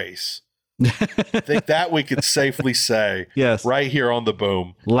Harley Race. I think that we could safely say, yes, right here on the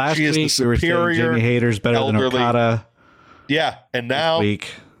boom. Last week, we were saying Jamie Hayter's better than Okada. Yeah, and now this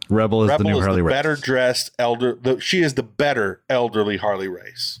week, Rebel is the new Harley Race. Better dressed she is the better elderly Harley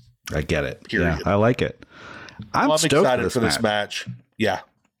Race. I get it. Period. Yeah, I like it. I'm excited for this match. Yeah,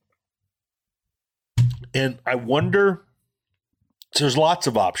 and I wonder. There's lots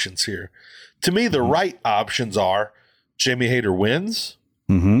of options here. To me, the right options are Jamie Hayter wins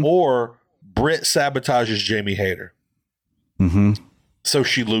or Britt sabotages Jamie Hayter. So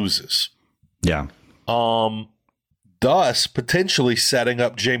she loses. Yeah. Thus potentially setting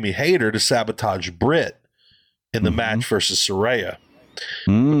up Jamie Hayter to sabotage Britt in the match versus Saraya.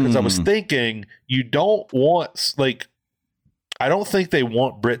 Because I was thinking you don't want, I don't think they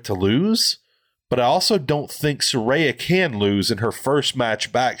want Britt to lose, but I also don't think Saraya can lose in her first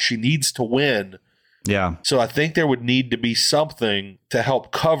match back. She needs to win. Yeah. So I think there would need to be something to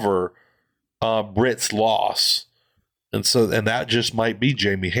help cover Britt's loss. And that just might be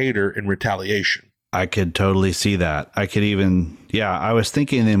Jamie Hayter in retaliation. I could totally see that. I could even, I was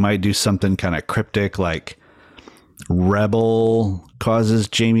thinking they might do something kind of cryptic, like Rebel causes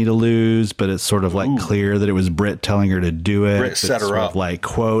Jamie to lose, but it's sort of like clear that it was Britt telling her to do it. Britt set her up. Like,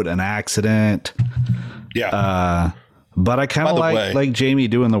 quote, an accident. Yeah. But I kind of like Jamie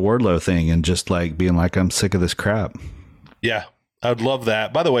doing the Wardlow thing and just like being like, I'm sick of this crap. Yeah, I'd love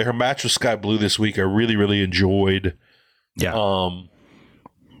that. By the way, her match with Sky Blue this week, I really, really enjoyed. Yeah.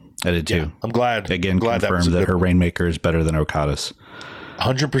 I did too. Yeah, I'm glad. Again, confirmed that her Rainmaker is better than Okada's.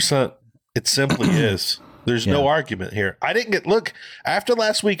 100%. It simply is. There's no argument here. I didn't look, after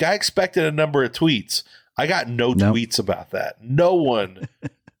last week, I expected a number of tweets. I got no tweets about that. No one.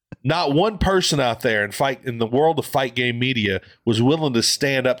 Not one person out there in the world of fight game media was willing to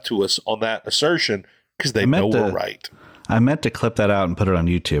stand up to us on that assertion because they know we're right. I meant to clip that out and put it on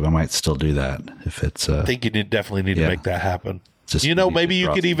YouTube. I might still do that if it's. I think you definitely need to make that happen. Just maybe you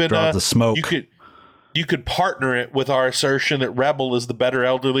could even draw the smoke. You could partner it with our assertion that Rebel is the better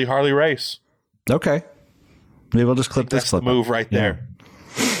elderly Harley Race. Okay, maybe we'll just clip this clip. That's the move right there.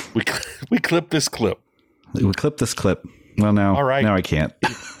 We clip this clip. We clip this clip. Well, now, all right. Now I can't.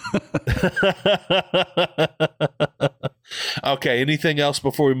 Okay, anything else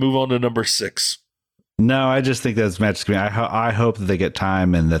before we move on to number 6? No, I just think that's match. I hope that they get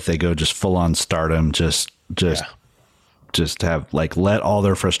time and that they go just full on Stardom. Just have let all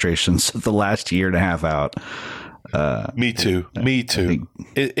their frustrations the last year and a half out. Me too.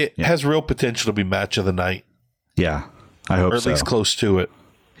 It has real potential to be match of the night. Yeah, I hope so. Or at least close to it.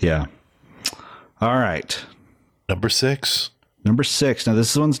 Yeah. All right. Number 6. Now,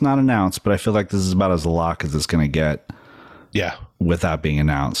 this one's not announced, but I feel like this is about as lock as it's going to get. Yeah. Without being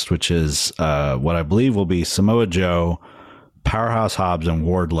announced, which is what I believe will be Samoa Joe, Powerhouse Hobbs, and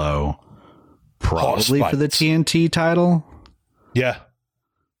Wardlow, probably for the TNT title. Yeah.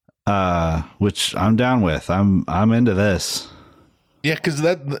 Which I'm down with. I'm into this. Yeah, because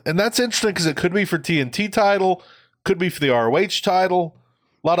that's interesting because it could be for TNT title, could be for the ROH title.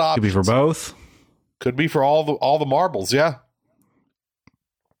 A lot of options. Could be for both. Could be for all the marbles. Yeah.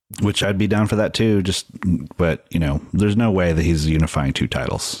 Which I'd be down for that too. But there's no way that he's unifying 2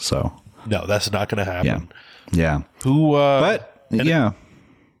 titles. So no, that's not going to happen. Yeah.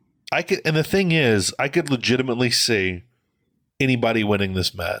 I could, and the thing is, I could legitimately see anybody winning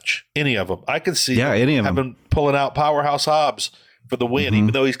this match. Any of them. I could see any of them pulling out Powerhouse Hobbs for the win,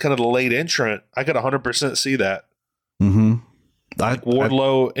 even though he's kind of the late entrant. I could 100% see that.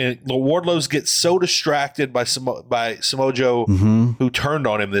 Wardlow's get so distracted by Samoa Joe, who turned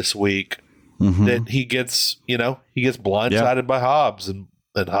on him this week, that he gets blindsided by Hobbs, and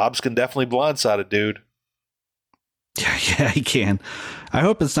Hobbs can definitely blindside a dude. Yeah, he can. I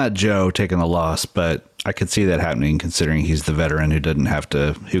hope it's not Joe taking the loss, but I could see that happening considering he's the veteran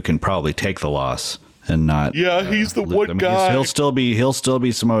who can probably take the loss and not. Yeah, he's the one guy. He'll still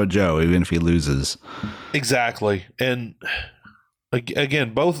be Samoa Joe even if he loses. Exactly, and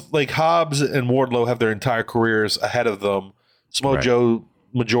again, both like Hobbs and Wardlow have their entire careers ahead of them. Samoa Joe,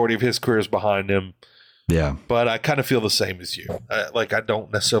 majority of his career is behind him. Yeah. But I kind of feel the same as you. I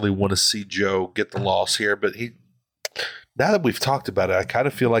don't necessarily want to see Joe get the loss here, but now that we've talked about it, I kind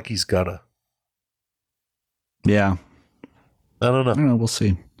of feel like he's gonna. Yeah. I don't know. We'll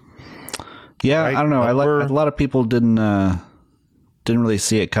see. Yeah, Right? I don't know. A lot of people didn't really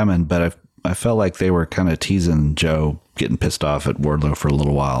see it coming, but I felt like they were kind of teasing Joe getting pissed off at Wardlow for a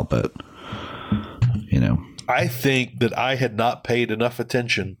little while, but I think that I had not paid enough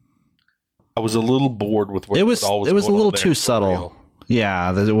attention. I was a little bored with what it was a little too subtle. Real.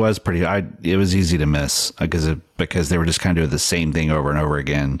 Yeah, it was pretty. It was easy to miss because they were just kind of doing the same thing over and over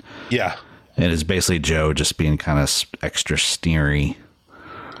again. Yeah, and it's basically Joe just being kind of extra sneery.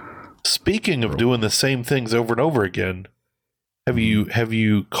 Speaking of doing the same things over and over again, have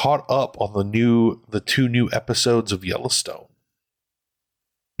you caught up on the 2 new episodes of Yellowstone?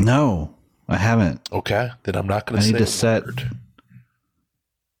 No, I haven't. Okay, then I'm not going to say I need to set.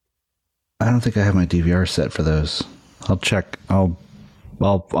 I don't think I have my DVR set for those. I'll check. I'll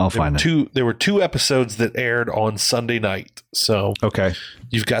find it. There were 2 episodes that aired on Sunday night. So okay,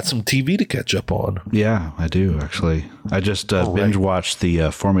 you've got some TV to catch up on. Yeah, I do actually. I just binge watched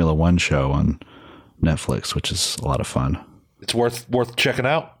the Formula One show on Netflix, which is a lot of fun. It's worth checking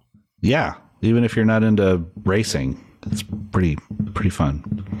out. Yeah, even if you're not into racing, it's pretty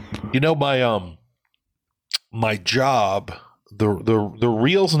fun. My job, the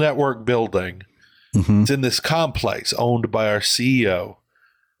Reels Network building, it's in this complex owned by our CEO,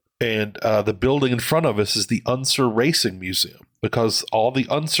 and the building in front of us is the Unser Racing Museum because all the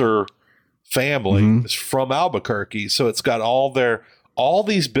Unser family is from Albuquerque, so it's got all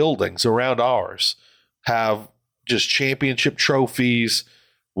these buildings around ours have just championship trophies,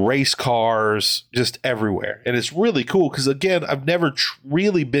 race cars, just everywhere. And it's really cool because, again, I've never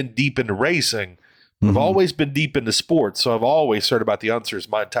really been deep into racing. I've always been deep into sports, so I've always heard about the Unsers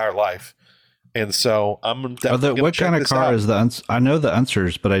my entire life. And so I'm definitely what kind of car is the Unsers? I know the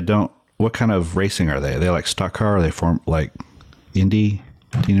Unsers, but I don't. What kind of racing are they? Are they like stock car? Are they like Indy?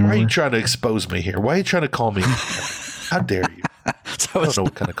 Why are you trying to expose me here? Why are you trying to call me? How dare you? I don't know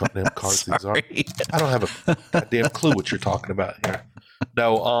what kind of cars these are. I don't have a goddamn clue what you're talking about here.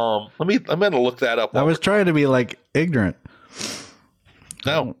 No, I'm going to look that up. I was trying to be like ignorant.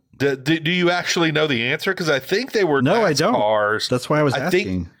 No. Do you actually know the answer? Because I think they were no, NASCARs. I don't. That's why I was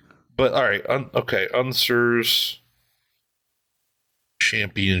asking. But all right, okay, Unsers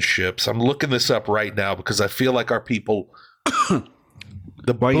Championships. I'm looking this up right now because I feel like our people,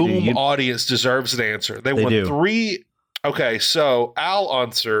 the Boom audience deserves an answer. They won 3. Okay, so Al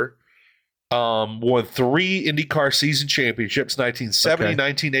Unser won 3 IndyCar season championships, 1970,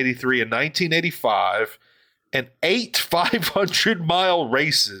 1983, and 1985, and 8 500-mile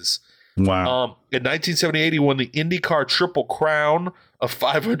races. Wow. In 1978, he won the IndyCar Triple Crown of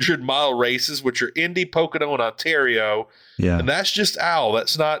 500-mile races, which are Indy, Pocono, and Ontario. Yeah. And that's just Al.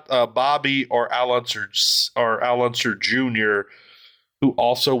 That's not Bobby or Al Unser Jr., who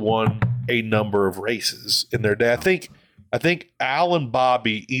also won a number of races in their day. I think Al and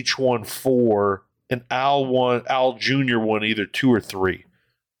Bobby each won 4, and Al Jr. won either 2 or 3.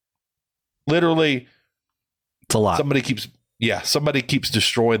 Literally, it's a lot. Somebody keeps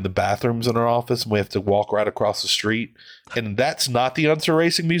destroying the bathrooms in our office, and we have to walk right across the street. And that's not the Unser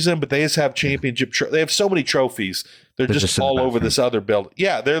Racing Museum, but they just have championship. They have so many trophies. They're just all over this other building.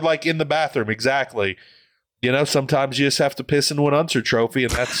 Yeah, they're like in the bathroom. Exactly. Sometimes you just have to piss into an Unser trophy,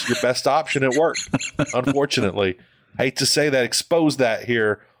 and that's your best option at work. Unfortunately, hate to say that, expose that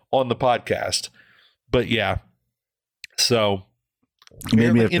here on the podcast, but yeah. So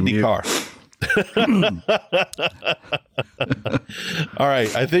maybe IndyCar. All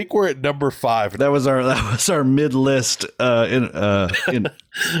right, I think we're at number 5. That was our mid-list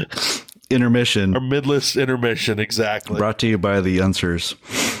intermission. Our mid-list intermission, exactly. Brought to you by the Unsers.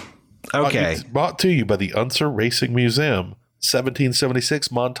 Okay. Brought to you by the Unser Racing Museum,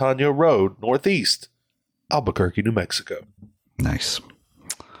 1776 Montano Road, Northeast, Albuquerque, New Mexico. Nice.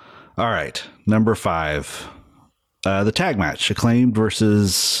 All right, number 5. The tag match, Acclaimed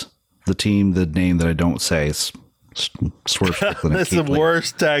versus the name that I don't say. It's Swerve Strickland. That's the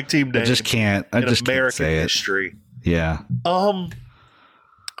worst tag team name. I just can't say history. It. Yeah. I'm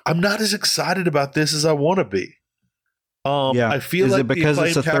not as excited about this as I want to be. I feel is like it because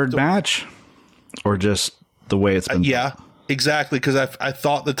it's a third match, or just the way it's been? Yeah, exactly. Because I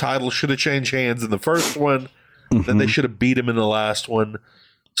thought the title should have changed hands in the first one, then they should have beat him in the last one.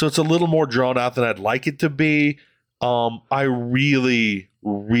 So it's a little more drawn out than I'd like it to be. I really,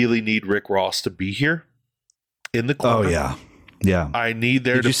 really need Rick Ross to be here in the corner. Oh yeah, Yeah. I need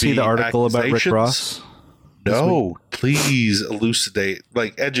there Did to be you see the article about Rick accusations. Ross? No, please elucidate,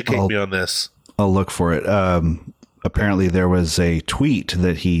 educate me on this. I'll look for it. Apparently there was a tweet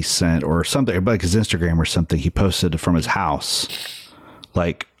that he sent or something, like his Instagram or something, he posted from his house,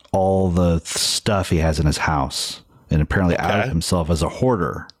 like all the stuff he has in his house, and apparently outed himself as a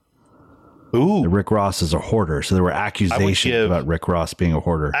hoarder. Ooh. Rick Ross is a hoarder. So there were accusations about Rick Ross being a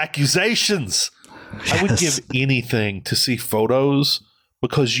hoarder. Accusations. Yes. I would give anything to see photos,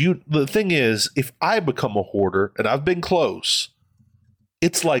 because the thing is, if I become a hoarder, and I've been close,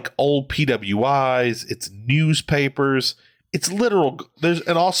 it's like old PWIs, it's newspapers, it's literal.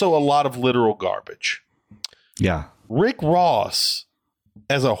 And also a lot of literal garbage. Yeah. Rick Ross,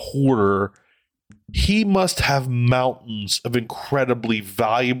 as a hoarder, he must have mountains of incredibly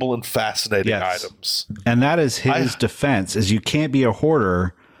valuable and fascinating items. And that is his defense, is you can't be a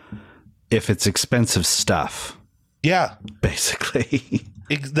hoarder if it's expensive stuff. Yeah. Basically.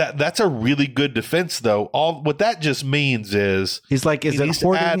 That's a really good defense, though. What that just means is he's like, is it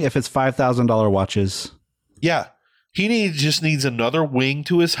hoarding if it's $5,000 watches? Yeah. He just needs another wing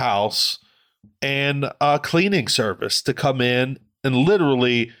to his house and a cleaning service to come in and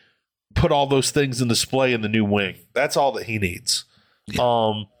literally put all those things in display in the new wing. That's all that he needs. Yeah.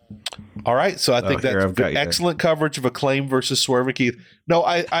 All right. So I think that's excellent coverage of Acclaim versus Swerve and Keith. No,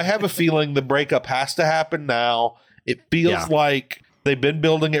 I have a feeling the breakup has to happen now. It feels like they've been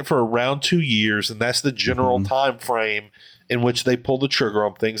building it for around 2 years, and that's the general time frame in which they pull the trigger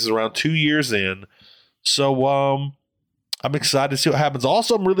on things, is around 2 years in. So I'm excited to see what happens.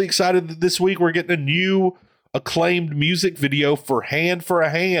 Also, I'm really excited that this week we're getting a new Acclaimed music video for Hand for a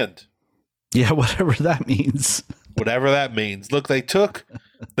Hand. Yeah, whatever that means. Whatever that means. Look, they took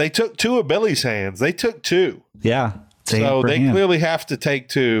two of Billy's hands. They took two. Yeah. So they clearly have to take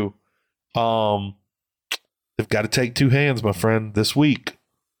two. They've got to take two hands, my friend, this week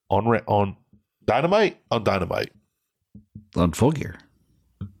on Dynamite. On Dynamite. On Full Gear.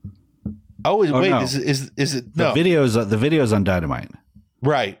 Oh, wait, no. is it no? The videos on Dynamite.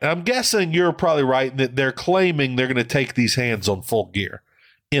 Right. I'm guessing you're probably right that they're claiming they're going to take these hands on Full Gear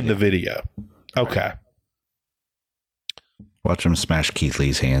in the video. Okay. Right. Watch him smash Keith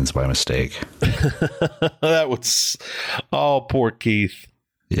Lee's hands by mistake. That was, poor Keith.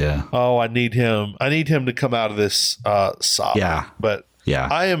 Yeah. Oh, I need him to come out of this sob. Yeah. But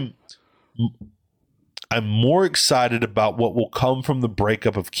I'm more excited about what will come from the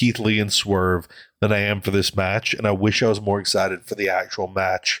breakup of Keith Lee and Swerve than I am for this match, and I wish I was more excited for the actual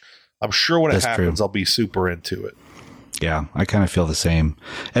match. I'm sure when it happens, I'll be super into it. Yeah, I kind of feel the same.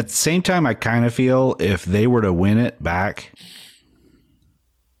 At the same time, I kind of feel if they were to win it back,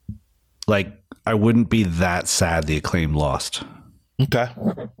 like, I wouldn't be that sad the Acclaim lost. Okay.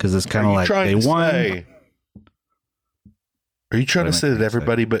 Because it's kind of like they won. Are you trying to say that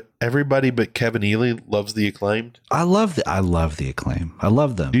everybody but Kevin Ely loves the Acclaimed? I love the Acclaim. I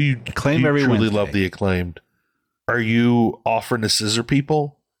love them. Do you truly love the Acclaimed? Are you offering to scissor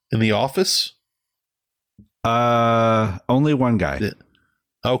people in the office? Only one guy. Yeah.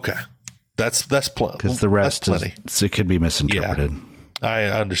 Okay, that's plenty. Because the rest it could be misinterpreted. Yeah, I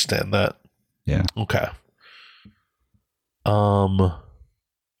understand that. Yeah. Okay. All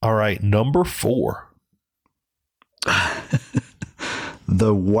right, number 4.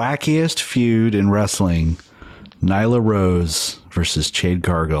 The wackiest feud in wrestling: Nyla Rose versus Jade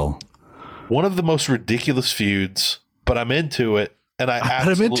Cargill. One of the most ridiculous feuds, but I'm into it, and I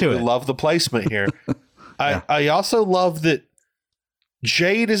absolutely love the placement here. I also love that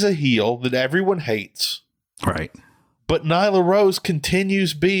Jade is a heel that everyone hates. Right. But Nyla Rose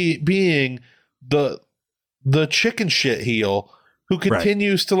continues being the chicken shit heel who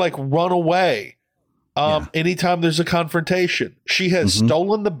continues to run away anytime there's a confrontation. She has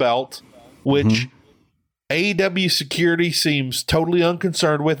stolen the belt, which AEW security seems totally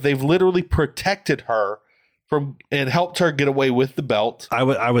unconcerned with. They've literally protected her and helped her get away with the belt. I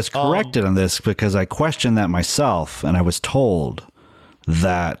was corrected on this because I questioned that myself, and I was told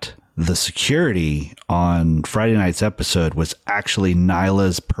that the security on Friday night's episode was actually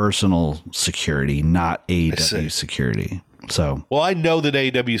Nyla's personal security, not AEW security. So, well, I know that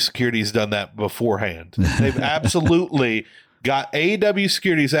AEW security has done that beforehand. They've absolutely AEW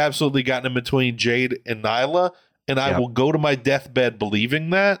security has absolutely gotten in between Jade and Nyla, and I will go to my deathbed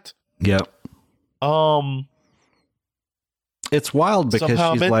believing that. Yep. It's wild because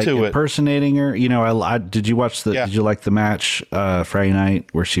she's like impersonating her. You know, did you watch did you like the match Friday night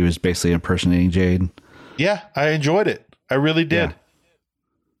where she was basically impersonating Jade? Yeah, I enjoyed it. I really did. Yeah.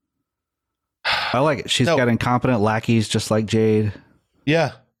 I like it. She's got incompetent lackeys just like Jade.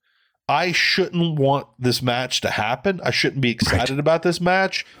 Yeah. I shouldn't want this match to happen. I shouldn't be excited about this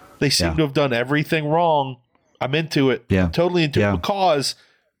match. They seem to have done everything wrong. I'm into it. Yeah. I'm totally into it because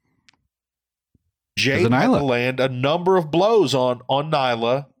Jade had to land a number of blows on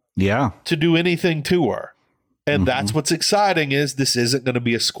Nyla to do anything to her. And that's what's exciting is this isn't going to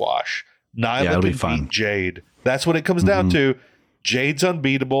be a squash. Nyla can beat Jade. That's what it comes down to. Jade's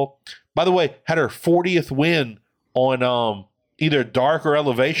unbeatable. By the way, had her 40th win on either Dark or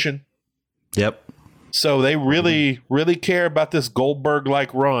Elevation. Yep. So they really, really care about this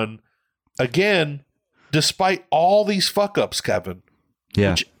Goldberg-like run. Again, despite all these fuck-ups, Kevin.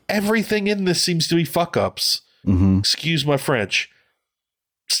 Yeah. Which everything in this seems to be fuck-ups. Excuse my French.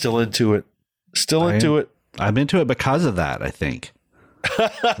 Still into it. Still into it. I'm into it because of that, I think.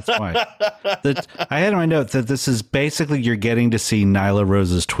 That's why. I had in my note that this is basically you're getting to see Nyla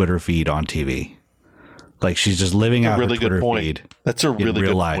Rose's Twitter feed on TV. Like she's just living out her Twitter feed. That's a really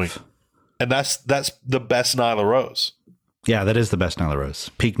good point. And that's the best Nyla Rose. Yeah, that is the best Nyla Rose.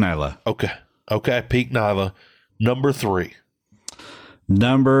 Peak Nyla. Okay, peak Nyla. Number 3.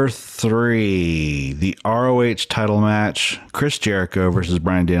 Number 3, the ROH title match. Chris Jericho versus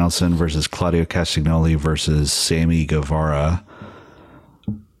Bryan Danielson versus Claudio Castagnoli versus Sammy Guevara.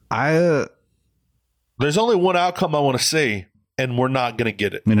 There's only one outcome I want to see, and we're not going to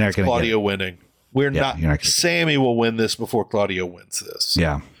get it. It's Claudio winning. We're not. Sammy will win this before Claudio wins this.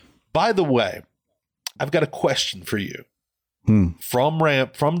 Yeah. By the way, I've got a question for you from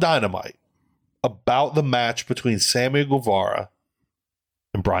Dynamite about the match between Sammy Guevara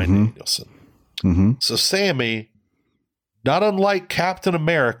and Bryan Danielson. So Sammy, not unlike Captain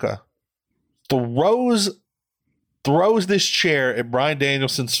America, throws this chair at Bryan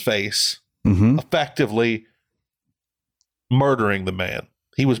Danielson's face, effectively murdering the man.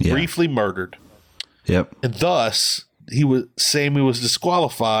 He was briefly murdered. Yep. And thus Sammy was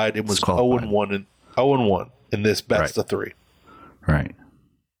disqualified and was 0-1 in this best of 3. Right.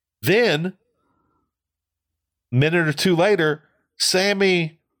 Then, a minute or two later,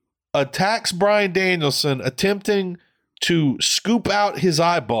 Sammy attacks Bryan Danielson, attempting to scoop out his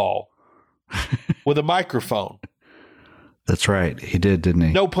eyeball with a microphone. That's right. He did, didn't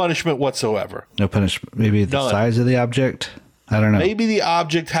he? No punishment whatsoever. No punishment. Maybe the size of the object? I don't know. Maybe the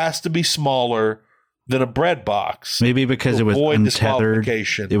object has to be smaller than a bread box. Maybe because it was untethered.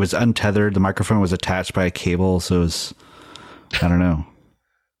 It was untethered. The microphone was attached by a cable, so it was, I don't know.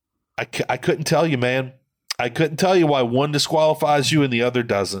 I couldn't tell you, man. I couldn't tell you why one disqualifies you and the other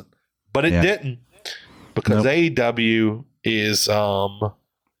doesn't. But it didn't. Because AEW is a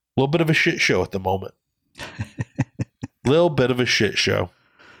little bit of a shit show at the moment. Little bit of a shit show.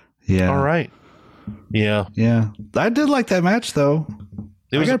 Yeah. All right. Yeah. Yeah. I did like that match, though.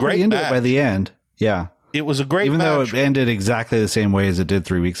 It was a great match. By the end. Yeah. It was a great match. Even though it ended exactly the same way as it did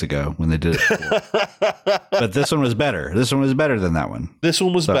 3 weeks ago when they did it. But this one was better. This one was better than that one. This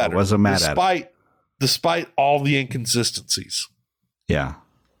one was better. I wasn't mad at it. Despite all the inconsistencies. Yeah.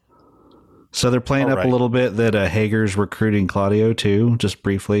 So they're playing up a little bit that Hager's recruiting Claudio too, just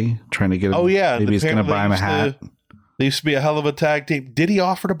briefly, trying to get him. Oh, yeah. Maybe he's going to buy him a hat. They used to be a hell of a tag team. Did he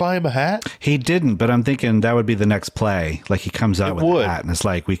offer to buy him a hat? He didn't, but I'm thinking that would be the next play. Like he comes out with a hat and it's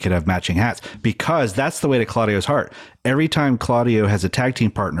like we could have matching hats because that's the way to Claudio's heart. Every time Claudio has a tag team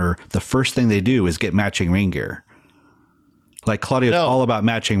partner, the first thing they do is get matching ring gear. Like Claudio's all about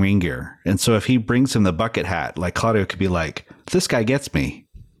matching ring gear. And so if he brings him the bucket hat, like Claudio could be like, this guy gets me.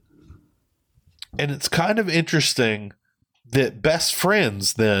 And it's kind of interesting that Best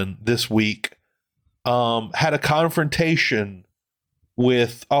Friends then this week had a confrontation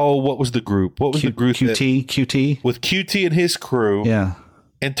with what was the group? What was the group? QT with QT and his crew. Yeah,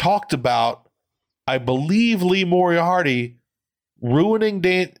 and talked about, I believe, Lee Moriarty ruining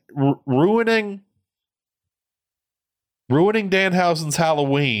Danhausen's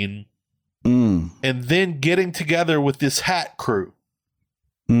Halloween, and then getting together with this hat crew.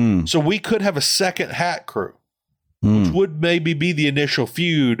 So we could have a second hat crew, which would maybe be the initial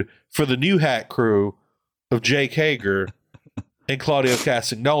feud for the new hat crew of Jake Hager and Claudio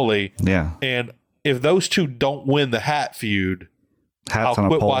Castagnoli. Yeah. And if those two don't win the hat feud, I'll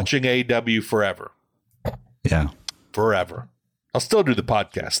quit watching AEW forever. Yeah. Forever. I'll still do the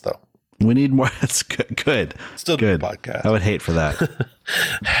podcast, though. We need more. That's good. Still do the podcast. I would hate for that.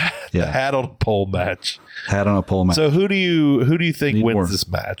 The hat on a pole match. Hat on a pole match. So who do you think wins this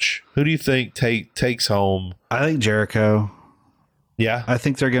match? Who do you think takes home? I think Jericho. Yeah. I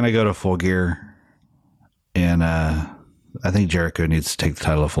think they're going to go to Full Gear. And I think Jericho needs to take the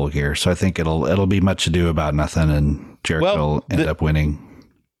title of Full Gear. So I think it'll be much ado about nothing, and Jericho will end up winning.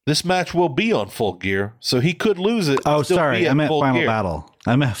 this match will be on Full Gear, so he could lose it. Oh, sorry. I meant Final Gear. Battle.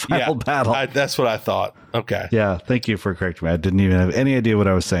 I meant Final Battle. That's what I thought. Okay. Yeah, thank you for correcting me. I didn't even have any idea what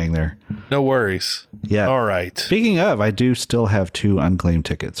I was saying there. No worries. Yeah. All right. Speaking of, I do still have 2 unclaimed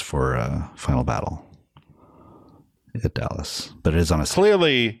tickets for Final Battle at Dallas, but it is on a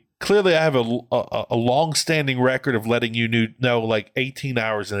Clearly, I have a long-standing record of letting you know like 18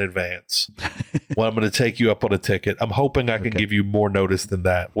 hours in advance when I'm going to take you up on a ticket. I'm hoping I can give you more notice than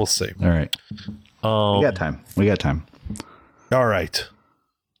that. We'll see. All right. We got time. All right.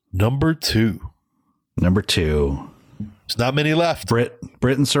 Number 2. There's not many left. Britt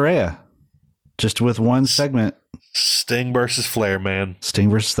and Saraya. Just with one segment. Sting versus Flair, man. Sting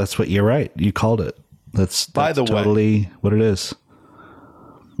versus, that's what you're right. You called it. That's By the totally what it is.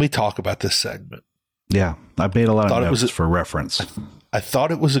 Let me talk about this segment. Yeah. I've made a lot of notes for reference. I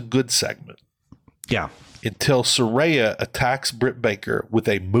thought it was a good segment. Yeah. Until Saraya attacks Britt Baker with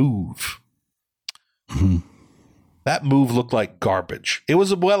a move. Mm-hmm. That move looked like garbage. It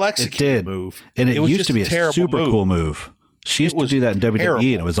was a well-executed move. And it used to be a super cool move. She used to do that in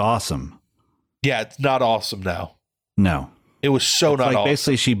WWE, and it was awesome. Yeah, it's not awesome now. No. It was so not awesome.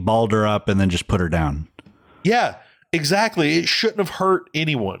 Basically, she balled her up and then just put her down. Yeah, exactly. It shouldn't have hurt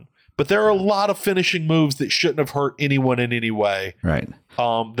anyone. But there are a lot of finishing moves that shouldn't have hurt anyone in any way. Right.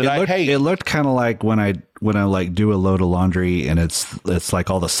 I hate. It looked kind of like when I like do a load of laundry and it's like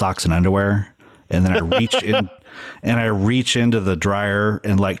all the socks and underwear, and then I reach in and I reach into the dryer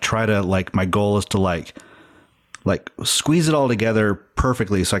and like try to like my goal is to like squeeze it all together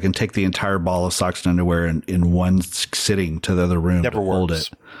perfectly so I can take the entire ball of socks and underwear in one sitting to the other room. Never to hold works.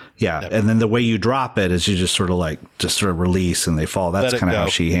 it. Yeah. Never. And then the way you drop it is you just sort of release and they fall. That's kind of how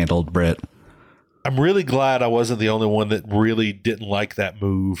she handled Britt. I'm really glad I wasn't the only one that really didn't like that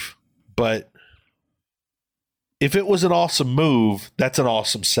move. But if it was an awesome move, that's an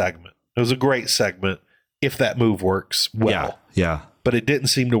awesome segment. It was a great segment if that move works well. Yeah. But it didn't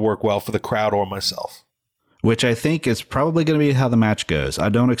seem to work well for the crowd or myself. Which I think is probably going to be how the match goes. I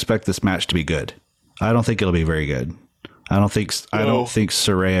don't expect this match to be good. I don't think it'll be very good. I don't think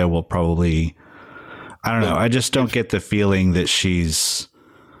Saraya will probably. I don't know. I just don't get the feeling that she's.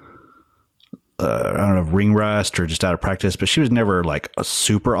 I don't know, ring rust or just out of practice, but she was never like a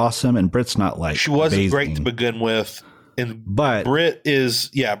super awesome, and Britt's not like she wasn't amazing. Great to begin with, but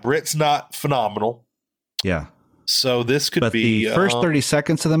Britt's not phenomenal. Yeah. So this could be the first 30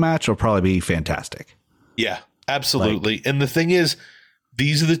 seconds of the match will probably be fantastic. Yeah, absolutely. And the thing is,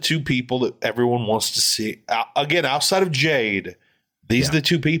 these are the 2 people that everyone wants to see. Again, outside of Jade, these are the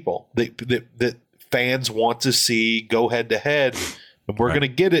 2 people that fans want to see go head to head. And we're going to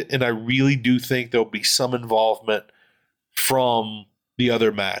get it. And I really do think there'll be some involvement from the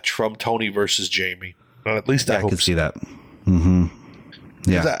other match, from Tony versus Jamie. At least I hope could see that. Mm-hmm.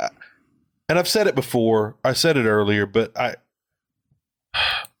 Yeah. And I've said it before. I said it earlier, but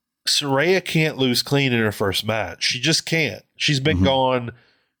Saraya can't lose clean in her first match. She just can't. She's been gone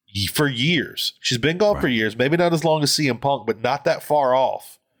for years. She's been gone for years. Maybe not as long as CM Punk, but not that far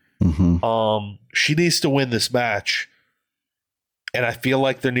off. Mm-hmm. She needs to win this match. And I feel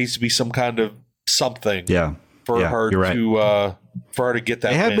like there needs to be some kind of something for her to get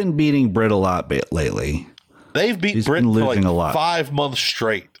that. They have been beating Britt a lot lately. They've beat Britt for like a lot. 5 months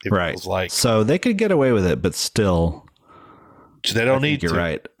straight. It feels like. So they could get away with it, but still, they don't need to. You're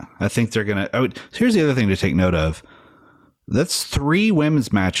right. I think they're gonna. Here's the other thing to take note of. That's 3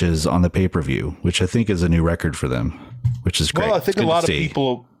 women's matches on the pay-per-view, which I think is a new record for them, which is great. Well, I think a lot of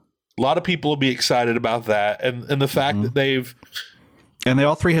people will be excited about that, and the fact that they've. And they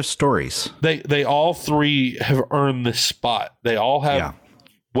all 3 have stories. They all 3 have earned this spot. They all have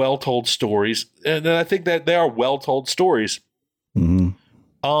well-told stories, and I think that they are well-told stories. Mm-hmm.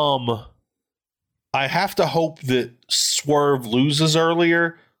 I have to hope that Swerve loses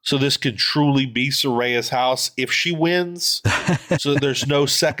earlier, so this can truly be Saraya's house if she wins. So there's no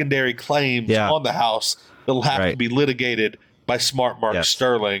secondary claims on the house that'll have to be litigated by Smart Mark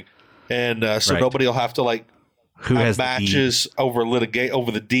Sterling, and so nobody will have to have matches over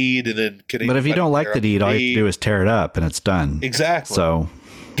the deed, and then but if you don't like the deed, all you have to do is tear it up and it's done. Exactly. So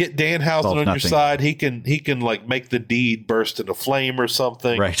get Danhausen on your side. He can make the deed burst into flame or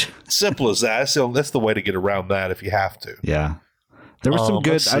something. Right. Simple as that. So that's the way to get around that if you have to. Yeah. There was some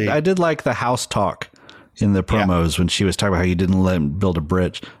good. I did like the house talk in the promos when she was talking about how you didn't let him build a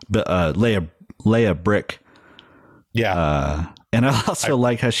bridge, but lay a brick. Yeah. And I also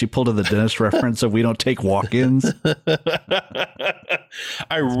like how she pulled in the dentist reference of we don't take walk-ins.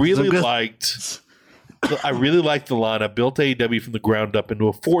 I really liked the line. I built AEW from the ground up into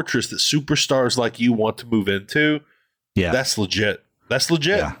a fortress that superstars like you want to move into. Yeah. That's legit. That's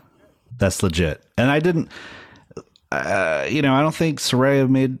legit. Yeah, that's legit. And I didn't, I don't think Saraya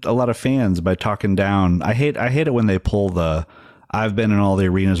made a lot of fans by talking down. I hate it when they pull the, I've been in all the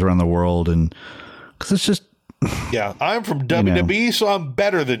arenas around the world, and because it's just, yeah, I'm from WWE, so I'm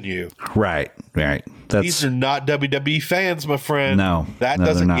better than you. Right. These are not WWE fans, my friend. No, that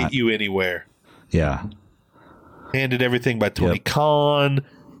doesn't get you anywhere. Yeah. Handed everything by Tony Khan.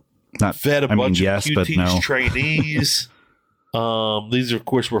 Fed a bunch of QT's trainees. These, of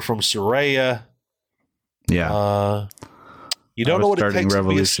course, were from Saraya. Yeah. You don't know what it takes to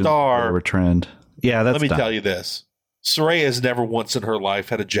be a star. Trend. Yeah, that's Let me tell you this. Saraya has never once in her life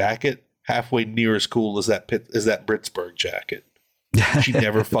had a jacket halfway near as cool as that Britsburg jacket. She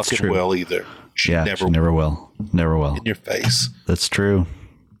never fucking will either. She never will. Never will. In your face. That's true.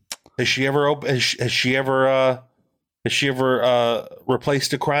 Has she ever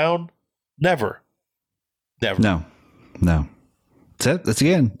replaced a crown? Never. No.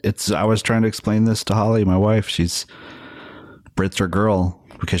 I was trying to explain this to Holly, my wife. She's Brit's her girl,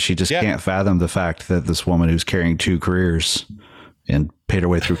 because she just can't fathom the fact that this woman who's carrying 2 careers and paid her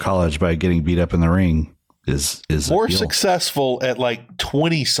way through college by getting beat up in the ring is more successful at like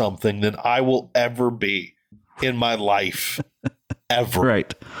 20 something than I will ever be in my life. Ever.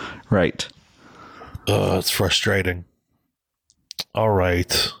 Right. It's frustrating. All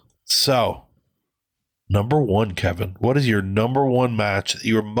right. So, number 1, Kevin, what is your number 1 match that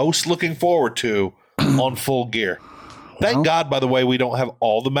you're most looking forward to on Full Gear? Thank God, by the way, we don't have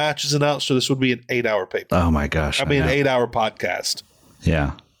all the matches announced, so this would be an 8-hour paper. Oh my gosh. An 8-hour podcast.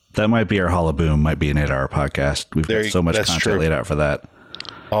 Yeah. That might be our Holla Boom, might be an 8-hour podcast. We've got so much content laid out for that.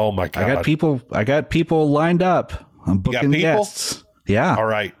 Oh my God. I got people lined up. I'm booking guests. Yeah. All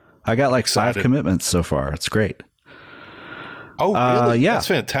right. I got like 5 commitments so far. It's great. Oh, really? Yeah. That's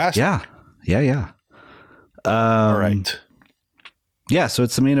fantastic. Yeah. All right. Yeah, so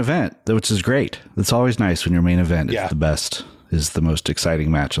it's the main event, which is great. It's always nice when your main event is the best, is the most exciting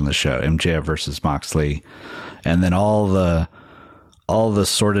match on the show. MJF versus Moxley. And then all the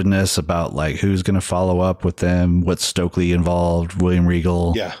sordidness about like who's going to follow up with them, what's Stokely involved, William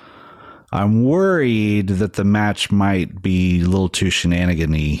Regal. Yeah. I'm worried that the match might be a little too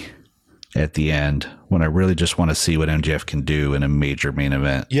shenanigan-y at the end, when I really just want to see what MJF can do in a major main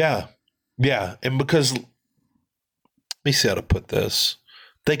event. Yeah. And because, let me see how to put this.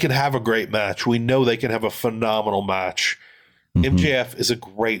 They can have a great match. We know they can have a phenomenal match. Mm-hmm. MJF is a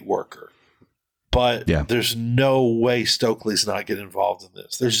great worker, but there's no way Stokely's not getting involved in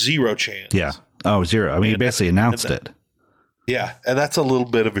this. There's zero chance. Yeah. Oh, zero. I mean, he basically announced it. Yeah. And that's a little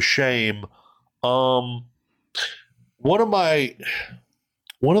bit of a shame. One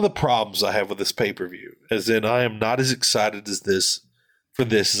of the problems I have with this pay-per-view is that I am not as excited for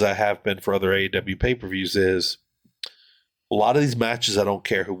this as I have been for other AEW pay-per-views is a lot of these matches, I don't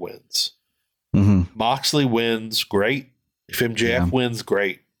care who wins. Mm-hmm. Moxley wins, great. If MJF wins,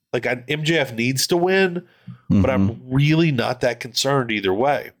 great. Like MJF needs to win, but I'm really not that concerned either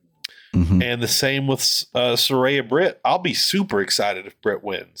way. Mm-hmm. And the same with Saraya Britt. I'll be super excited if Britt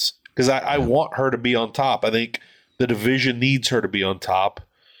wins because I want her to be on top. I think the division needs her to be on top.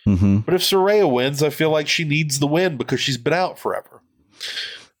 Mm-hmm. But if Saraya wins, I feel like she needs the win because she's been out forever.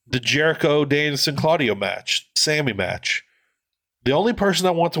 The Jericho, Danielson, Claudio match, Sammy match. The only person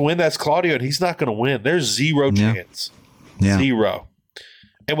I want to win, that's Claudio, and he's not going to win. There's zero chance. Yeah. Zero.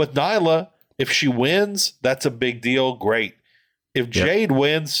 And with Nyla, if she wins, that's a big deal. Great. If Jade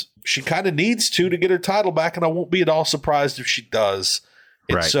wins, she kind of needs to get her title back, and I won't be at all surprised if she does.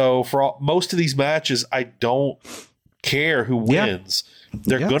 And so for most of these matches, I don't care who wins.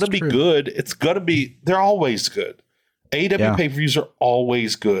 They're going to be good. It's going to be – they're always good. AEW pay-per-views are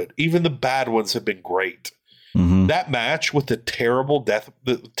always good. Even the bad ones have been great. Mm-hmm. That match with the terrible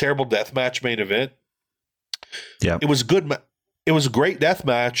death match main event, it was good. It was a great death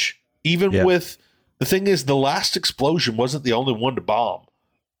match. Even with the thing is, the last explosion wasn't the only one to bomb.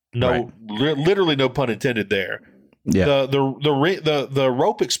 No, literally no pun intended there. Yeah. The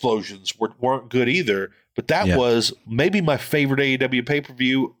rope explosions weren't good either. But that was maybe my favorite AEW pay per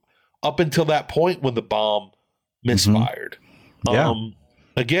view up until that point when the bomb misfired.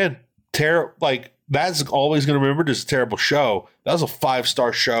 Again, that's always going to remember this is a terrible show. That was a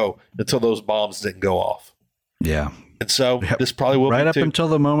 5-star show until those bombs didn't go off. Yeah. And so this probably will be up until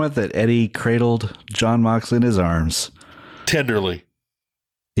the moment that Eddie cradled John Moxley in his arms. Tenderly.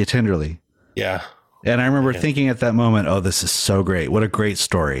 Yeah, tenderly. Yeah. And I remember thinking at that moment, oh, this is so great. What a great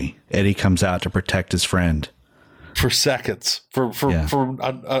story. Eddie comes out to protect his friend. For seconds. For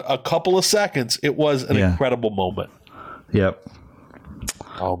a couple of seconds, it was an incredible moment. Yep.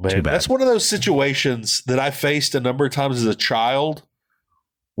 Oh, man. That's one of those situations that I faced a number of times as a child.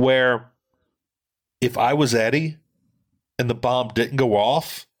 where if I was Eddie and the bomb didn't go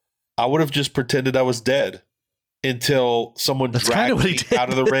off, I would have just pretended I was dead until someone dragged me out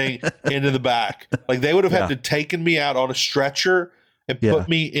of the ring into the back. Like they would have had to taken me out on a stretcher and put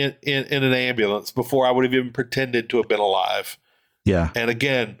me in an ambulance before I would have even pretended to have been alive. Yeah. And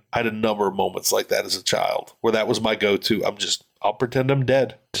again, I had a number of moments like that as a child where that was my go-to. I'll pretend I'm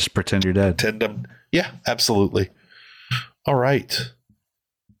dead. Just pretend you're dead. Yeah, absolutely. All right.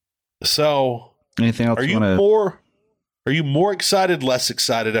 So anything else are you more excited, less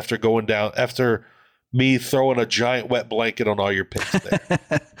excited after me throwing a giant wet blanket on all your picks there?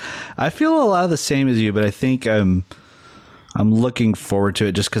 I feel a lot of the same as you, but I think I'm looking forward to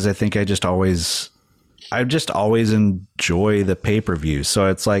it just because I think I just always enjoy the pay-per-view. So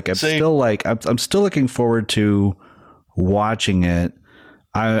it's like I'm still looking forward to watching it.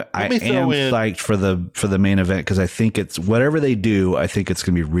 I am psyched for the main event because I think it's whatever they do, I think it's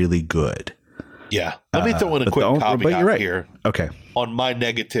going to be really good. Yeah. Let me throw in a quick caveat here. Okay. On my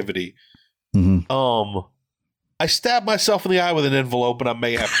negativity. Mm-hmm. I stabbed myself in the eye with an envelope and I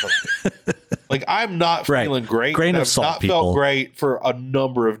may have something. Like I'm not feeling great. Grain of salt, I've not felt great for a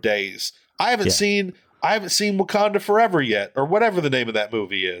number of days. I haven't seen Wakanda Forever yet, or whatever the name of that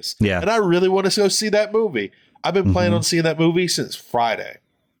movie is. Yeah. And I really want to go see that movie. I've been planning on seeing that movie since Friday.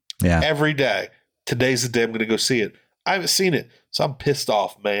 Yeah. Every day. Today's the day I'm going to go see it. I haven't seen it, so I'm pissed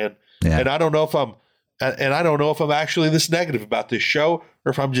off, man. Yeah. And I don't know if I'm actually this negative about this show,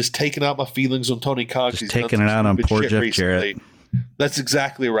 or if I'm just taking out my feelings on Tony Khan. Just taking it out on poor Jeff Jarrett. That's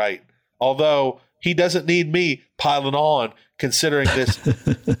exactly right. Although he doesn't need me piling on, considering this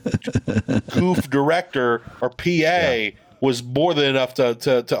goof director or PA was more than enough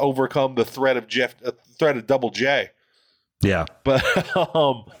to overcome the threat of Double J. Yeah. But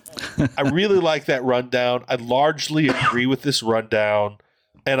I really like that rundown. I largely agree with this rundown.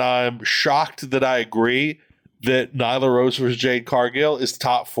 And I'm shocked that I agree that Nyla Rose versus Jade Cargill is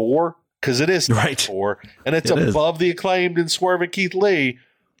top 4, because it is top 4. And it's above the Acclaimed and Swerve and Keith Lee.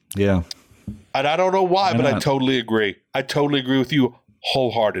 Yeah. And I don't know why, but I totally agree. I totally agree with you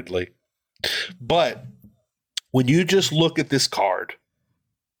wholeheartedly. But when you just look at this card,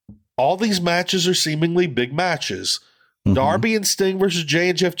 all these matches are seemingly big matches. Mm-hmm. Darby and Sting versus Jay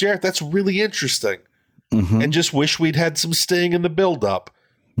and Jeff Jarrett, that's really interesting. Mm-hmm. And just wish we'd had some Sting in the build-up.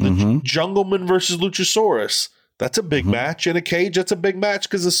 The Jungleman versus Luchasaurus, that's a big match. In a cage, that's a big match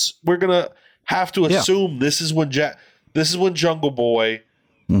because we're gonna have to assume this is when Jungle Boy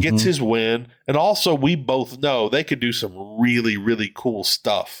gets his win. And also, we both know they could do some really, really cool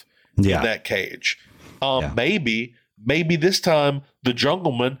stuff in that cage. Maybe this time the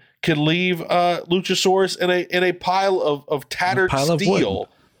Jungleman can leave Luchasaurus in a pile of tattered steel,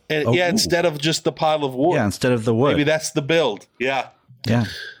 and instead of just the pile of wood. Yeah, instead of the wood. Maybe that's the build. Yeah. Yeah.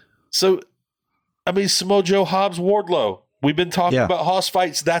 So, I mean, Samoa Joe, Hobbs, Wardlow. We've been talking about Hoss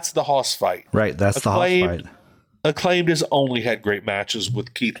fights. That's the Hoss fight. Right. That's Acclaimed, the Hoss fight. Acclaimed has only had great matches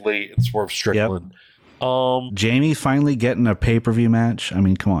with Keith Lee and Swerve Strickland. Yep. Jamie finally getting a pay-per-view match. I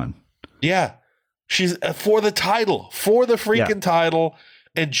mean, come on. Yeah. She's for the title, for the freaking title.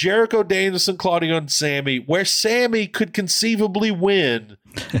 And Jericho, Danielson, Claudio, and Sammy, where Sammy could conceivably win.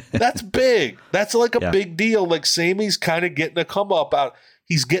 That's big. That's like a big deal. Like Sammy's kind of getting a come up out.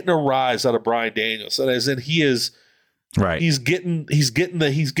 He's getting a rise out of Bryan Danielson, as in he is right. He's getting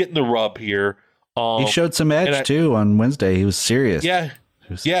the rub here. He showed some edge too on Wednesday. He was serious. Yeah.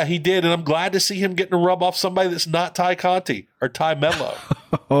 Yeah, he did. And I'm glad to see him getting a rub off somebody that's not Ty Conti or Ty Mello.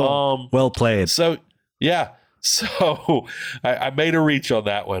 Well played. So I made a reach on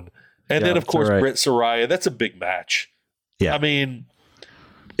that one. And then, of course, Britt Saraya. That's a big match. Yeah. I mean,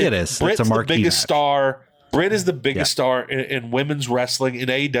 it is. Britt's it's a marquee the biggest match. star. Britt is the biggest star in women's wrestling in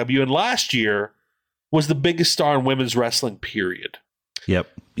AEW. And last year was the biggest star in women's wrestling, period. Yep.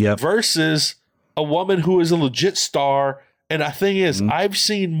 Versus a woman who is a legit star. And the thing is, I've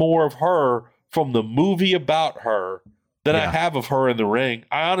seen more of her from the movie about her than I have of her in the ring.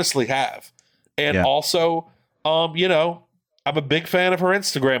 I honestly have. And also, I'm a big fan of her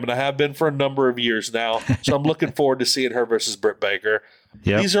Instagram, and I have been for a number of years now. So I'm looking forward to seeing her versus Britt Baker.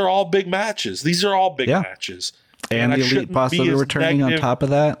 Yep. These are all big matches. Matches. And the Elite possibly returning on top of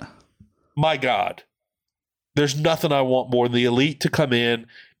that. My God. There's nothing I want more than the Elite to come in,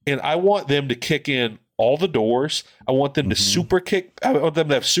 and I want them to kick in all the doors. I want them to super kick. I want them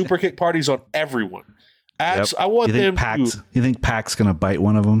to have super kick parties on everyone. I want them to. You think Pac's going to bite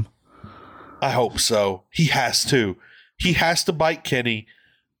one of them? I hope so. He has to. He has to bite Kenny,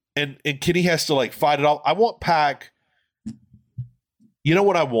 and Kenny has to fight it all. I want Pac. You know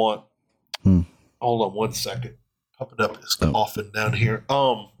what I want? Hold on one second. Popping up is coughing down here.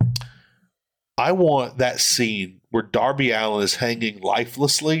 I want that scene where Darby Allin is hanging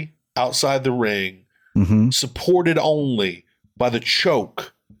lifelessly outside the ring, supported only by the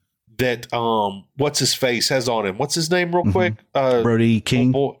choke that what's his face has on him. What's his name, real quick? Brody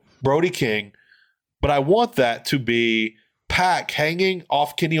King. Brody King. But I want that to be Pac hanging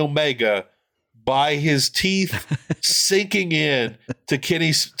off Kenny Omega by his teeth sinking in to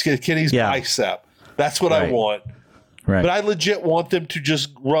Kenny's bicep. That's what I want. Right. But I legit want them to just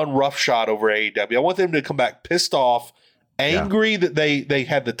run roughshod over AEW. I want them to come back pissed off, angry that they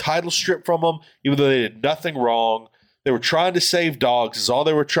had the title stripped from them, even though they did nothing wrong. They were trying to save dogs, is all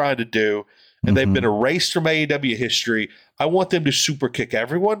they were trying to do. And they've been erased from AEW history. I want them to super kick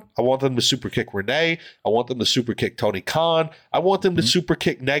everyone. I want them to super kick Renee. I want them to super kick Tony Khan. I want them to super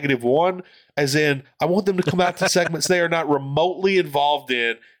kick -1, as in I want them to come out to segments they are not remotely involved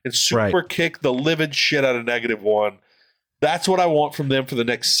in and super kick the living shit out of -1. That's what I want from them for the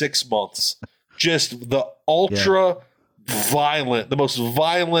next 6 months. Just the ultra violent, the most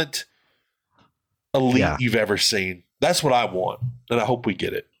violent elite you've ever seen. That's what I want, and I hope we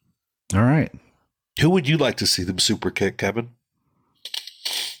get it. All right. Who would you like to see them super kick, Kevin?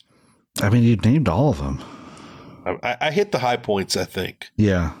 I mean, you named all of them. I hit the high points, I think.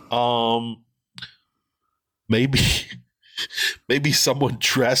 Yeah. Maybe someone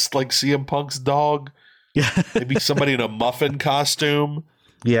dressed like CM Punk's dog. Yeah. Maybe somebody in a muffin costume.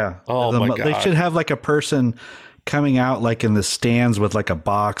 Yeah. Oh my God. They should have like a person coming out like in the stands with like a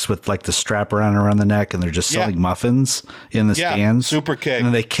box with like the strap around the neck, and they're just selling muffins in the stands. Super kick. And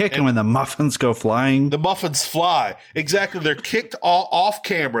then they kick them and the muffins go flying. The muffins fly. Exactly. They're kicked off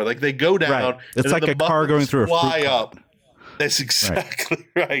camera. Like they go down. Right. It's like a car going through a fruit fly up. That's exactly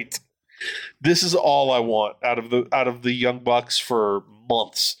right. This is all I want out of the Young Bucks for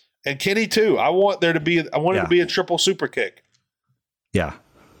months. And Kenny too. I want it to be a triple super kick. Yeah.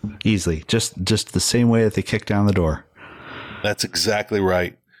 Easily. Just the same way that they kick down the door. That's exactly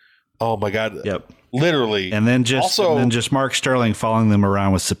right. Oh my God. Yep. Literally. And then just Mark Sterling following them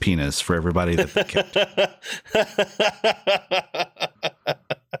around with subpoenas for everybody that they kicked.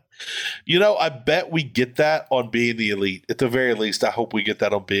 I bet we get that on Being the Elite. At the very least, I hope we get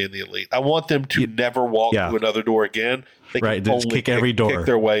that on Being the Elite. I want them to never walk through another door again. They can just kick every door. Kick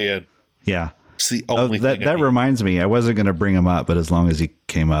their way in. Yeah. It's the only thing. That reminds me, I wasn't going to bring him up, but as long as he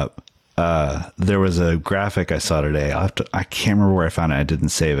came up, there was a graphic I saw today. I can't remember where I found it. I didn't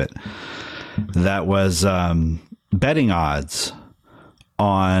save it. That was betting odds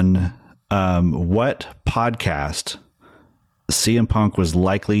on what podcast CM Punk was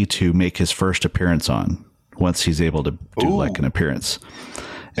likely to make his first appearance on once he's able to do like an appearance.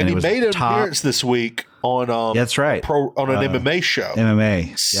 And he made an appearance this week on that's right. on an MMA show.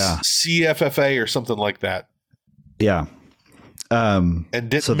 MMA. Yeah. CFFA or something like that. Yeah. And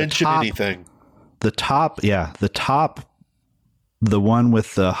didn't mention anything. The one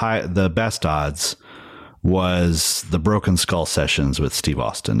with the best odds was the Broken Skull sessions with Steve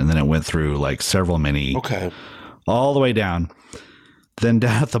Austin. And then it went through like several mini all the way down. Then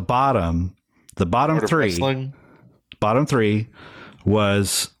down at the bottom three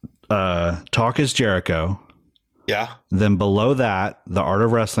was Talk is Jericho. Yeah. Then below that, The Art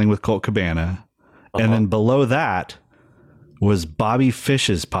of Wrestling with Colt Cabana. And then below that was Bobby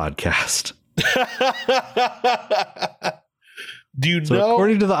Fish's podcast. Do you know?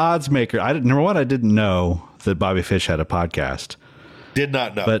 According to the odds maker, I didn't know that Bobby Fish had a podcast. Did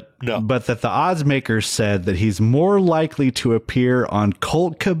not know. But that the odds maker said that he's more likely to appear on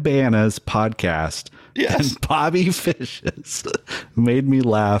Colt Cabana's podcast than Bobby Fish's. Made me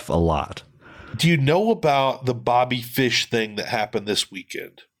laugh a lot. Do you know about the Bobby Fish thing that happened this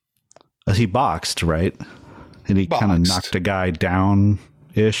weekend? He boxed, right? And he kind of knocked a guy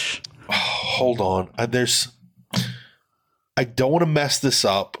down-ish. Oh, hold on. I don't want to mess this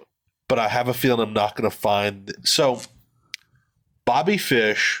up, but I have a feeling I'm not going to find. So, Bobby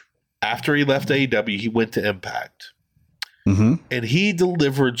Fish, after he left AEW, he went to Impact. Mm-hmm. And he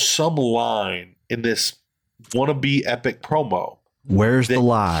delivered some line in this wannabe epic promo. Where's the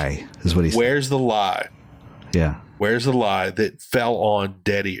lie, is what he said. Where's the lie? Yeah. Where's the lie that fell on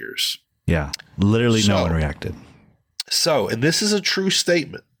dead ears? Yeah. Literally no one reacted. So, and this is a true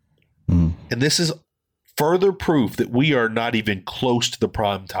statement. Mm. And this is further proof that we are not even close to the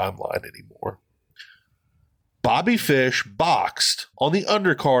prime timeline anymore. Bobby Fish boxed on the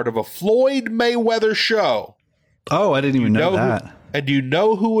undercard of a Floyd Mayweather show. Oh, I didn't even know that. And do you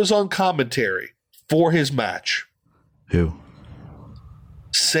know who was on commentary for his match? Who?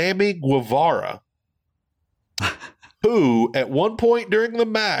 Sammy Guevara, who at one point during the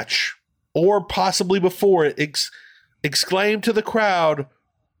match, or possibly before it, exclaimed to the crowd,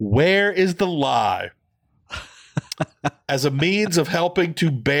 "Where is the lie?" as a means of helping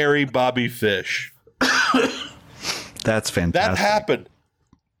to bury Bobby Fish. That's fantastic. That happened.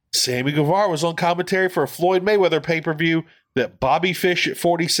 Sammy Guevara was on commentary for a Floyd Mayweather pay-per-view that Bobby Fish at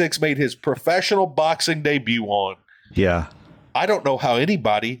 46 made his professional boxing debut on. Yeah. I don't know how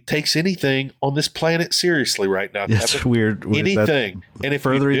anybody takes anything on this planet seriously right now. It's Kevin. weird. Anything. And if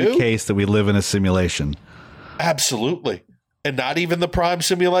furthering you do, the case that we live in a simulation. Absolutely. And not even the prime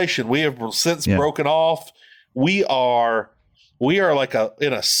simulation. We have since broken off. We are like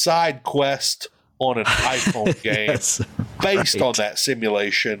in a side quest on an iPhone game based on that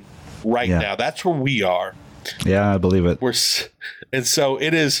simulation right now. That's where we are. Yeah, I believe it. And so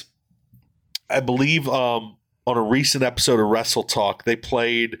it is, I believe, on a recent episode of Wrestle Talk, they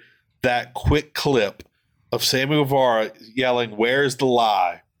played that quick clip of Sammy Guevara yelling, "Where's the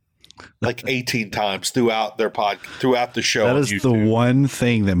lie?" like 18 times throughout the show. That is the one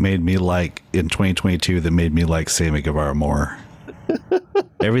thing that made me like in 2022 that made me like Sammy Guevara more.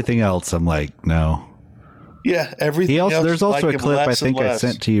 Everything else, I'm like, no. Yeah, everything. There's also a clip I think I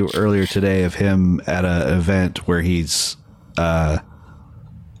sent to you earlier today of him at an event where he's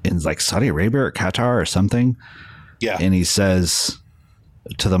in like Saudi Arabia or Qatar or something. Yeah, and he says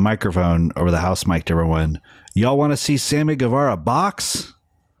to the microphone over the house mic to everyone, "Y'all want to see Sammy Guevara box?"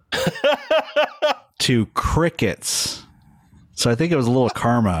 To crickets. So I think it was a little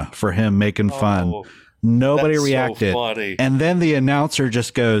karma for him making fun. Nobody reacted. So funny. And then the announcer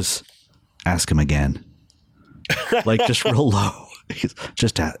just goes, "Ask him again." Like just real low.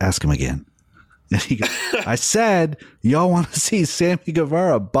 Just ask him again. And he goes, "I said, y'all want to see Sammy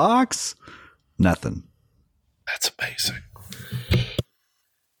Guevara box?" Nothing. That's amazing.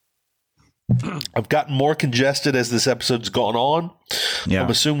 I've gotten more congested as this episode's gone on. Yeah. I'm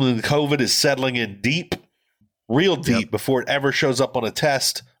assuming the COVID is settling in deep, real deep, before it ever shows up on a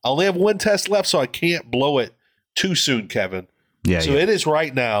test. I only have one test left, so I can't blow it too soon, Kevin. Yeah. So it is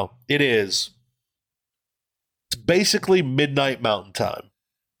right now. It's basically midnight Mountain Time.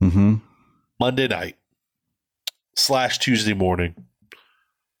 Mm-hmm. Monday night / Tuesday morning.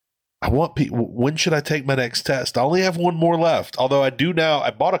 I want people. When should I take my next test? I only have one more left. Although I do now.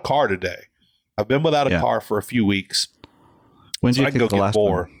 I bought a car today. I've been without a car for a few weeks. When did you take the last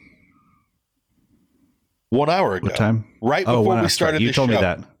one? 1 hour ago. What time? Right before we started this show. You told me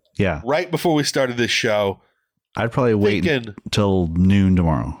that. Yeah. Right before we started this show. I'd probably wait until noon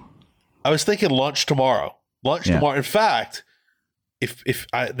tomorrow. I was thinking lunch tomorrow. Tomorrow. In fact, if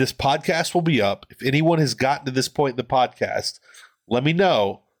this podcast will be up, if anyone has gotten to this point in the podcast, let me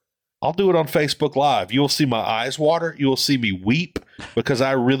know. I'll do it on Facebook Live. You will see my eyes water. You will see me weep because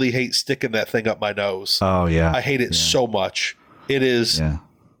I really hate sticking that thing up my nose. Oh, yeah. I hate it so much. It is. Yeah.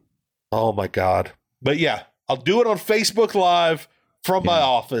 Oh, my God. But yeah, I'll do it on Facebook Live from my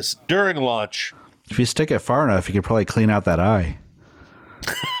office during lunch. If you stick it far enough, you could probably clean out that eye.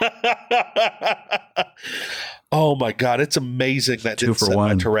 Oh, my God. It's amazing that didn't set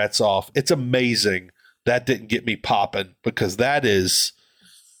my Tourette's off. It's amazing that didn't get me popping because that is...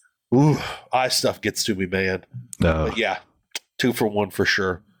 Ooh, eye stuff gets to me, man. But yeah, 2 for 1 for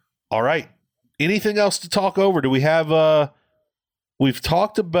sure. All right. Anything else to talk over? Do we have we've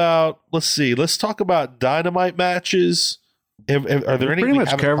talked about, let's talk about Dynamite matches. Are there any? Pretty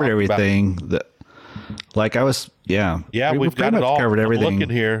much covered everything. We've got it all covered everything. I'm looking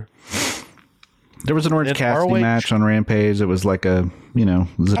here. There was an Orange Cassidy match on Rampage. It was like it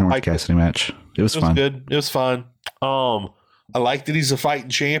was an Orange Cassidy match. It was fun. Good. It was fun. I like that he's a fighting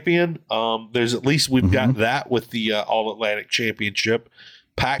champion. There's at least we've got that with the All Atlantic Championship.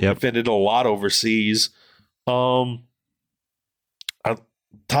 Pac defended a lot overseas. Time's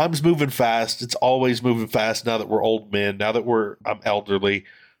moving fast. It's always moving fast now that we're old men. Now that I'm elderly.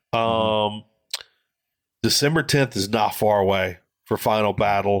 December 10th is not far away for Final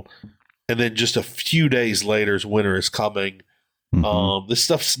Battle. And then just a few days later, winter is coming. This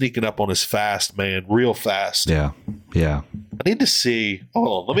stuff's sneaking up on us fast, man. Real fast. Yeah. Yeah. I need to see. Hold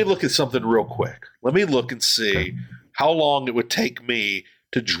on. Let me look at something real quick. Let me look and see how long it would take me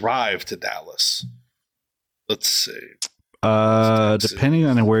to drive to Dallas. Let's see. Depending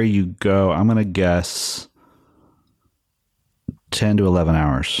on where you go, I'm going to guess 10 to 11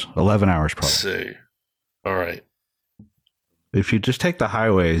 hours. 11 hours probably. Let's see. All right. If you just take the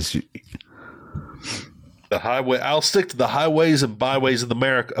highways... The highway. I'll stick to the highways and byways of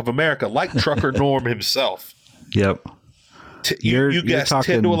America, like Trucker Norm himself. Yep. You guessed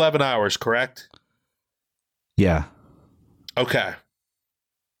 10 to 11 hours, correct? Yeah. Okay.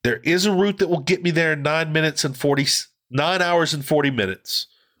 There is a route that will get me there in 9 hours and 40 minutes.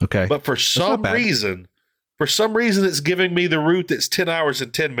 Okay. But for some reason, For some reason, it's giving me the route that's 10 hours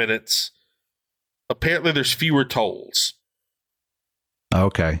and 10 minutes. Apparently, there's fewer tolls.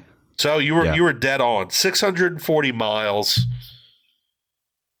 Okay. So you were dead on. 640 miles.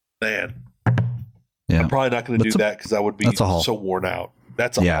 Man. Yeah. I'm probably not going to do that because I would be so worn out.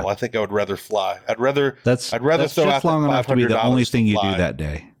 That's a haul. I think I would rather fly. I'd rather throw out long enough to be the only thing you fly. do that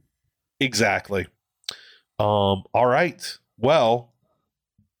day. Exactly. All right. Well,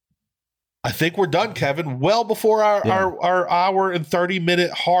 I think we're done, Kevin. Well before our hour and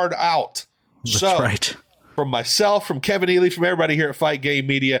 30-minute hard out. That's right. From myself, from Kevin Ely, from everybody here at Fight Game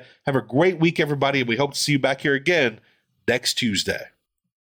Media, have a great week, everybody, and we hope to see you back here again next Tuesday.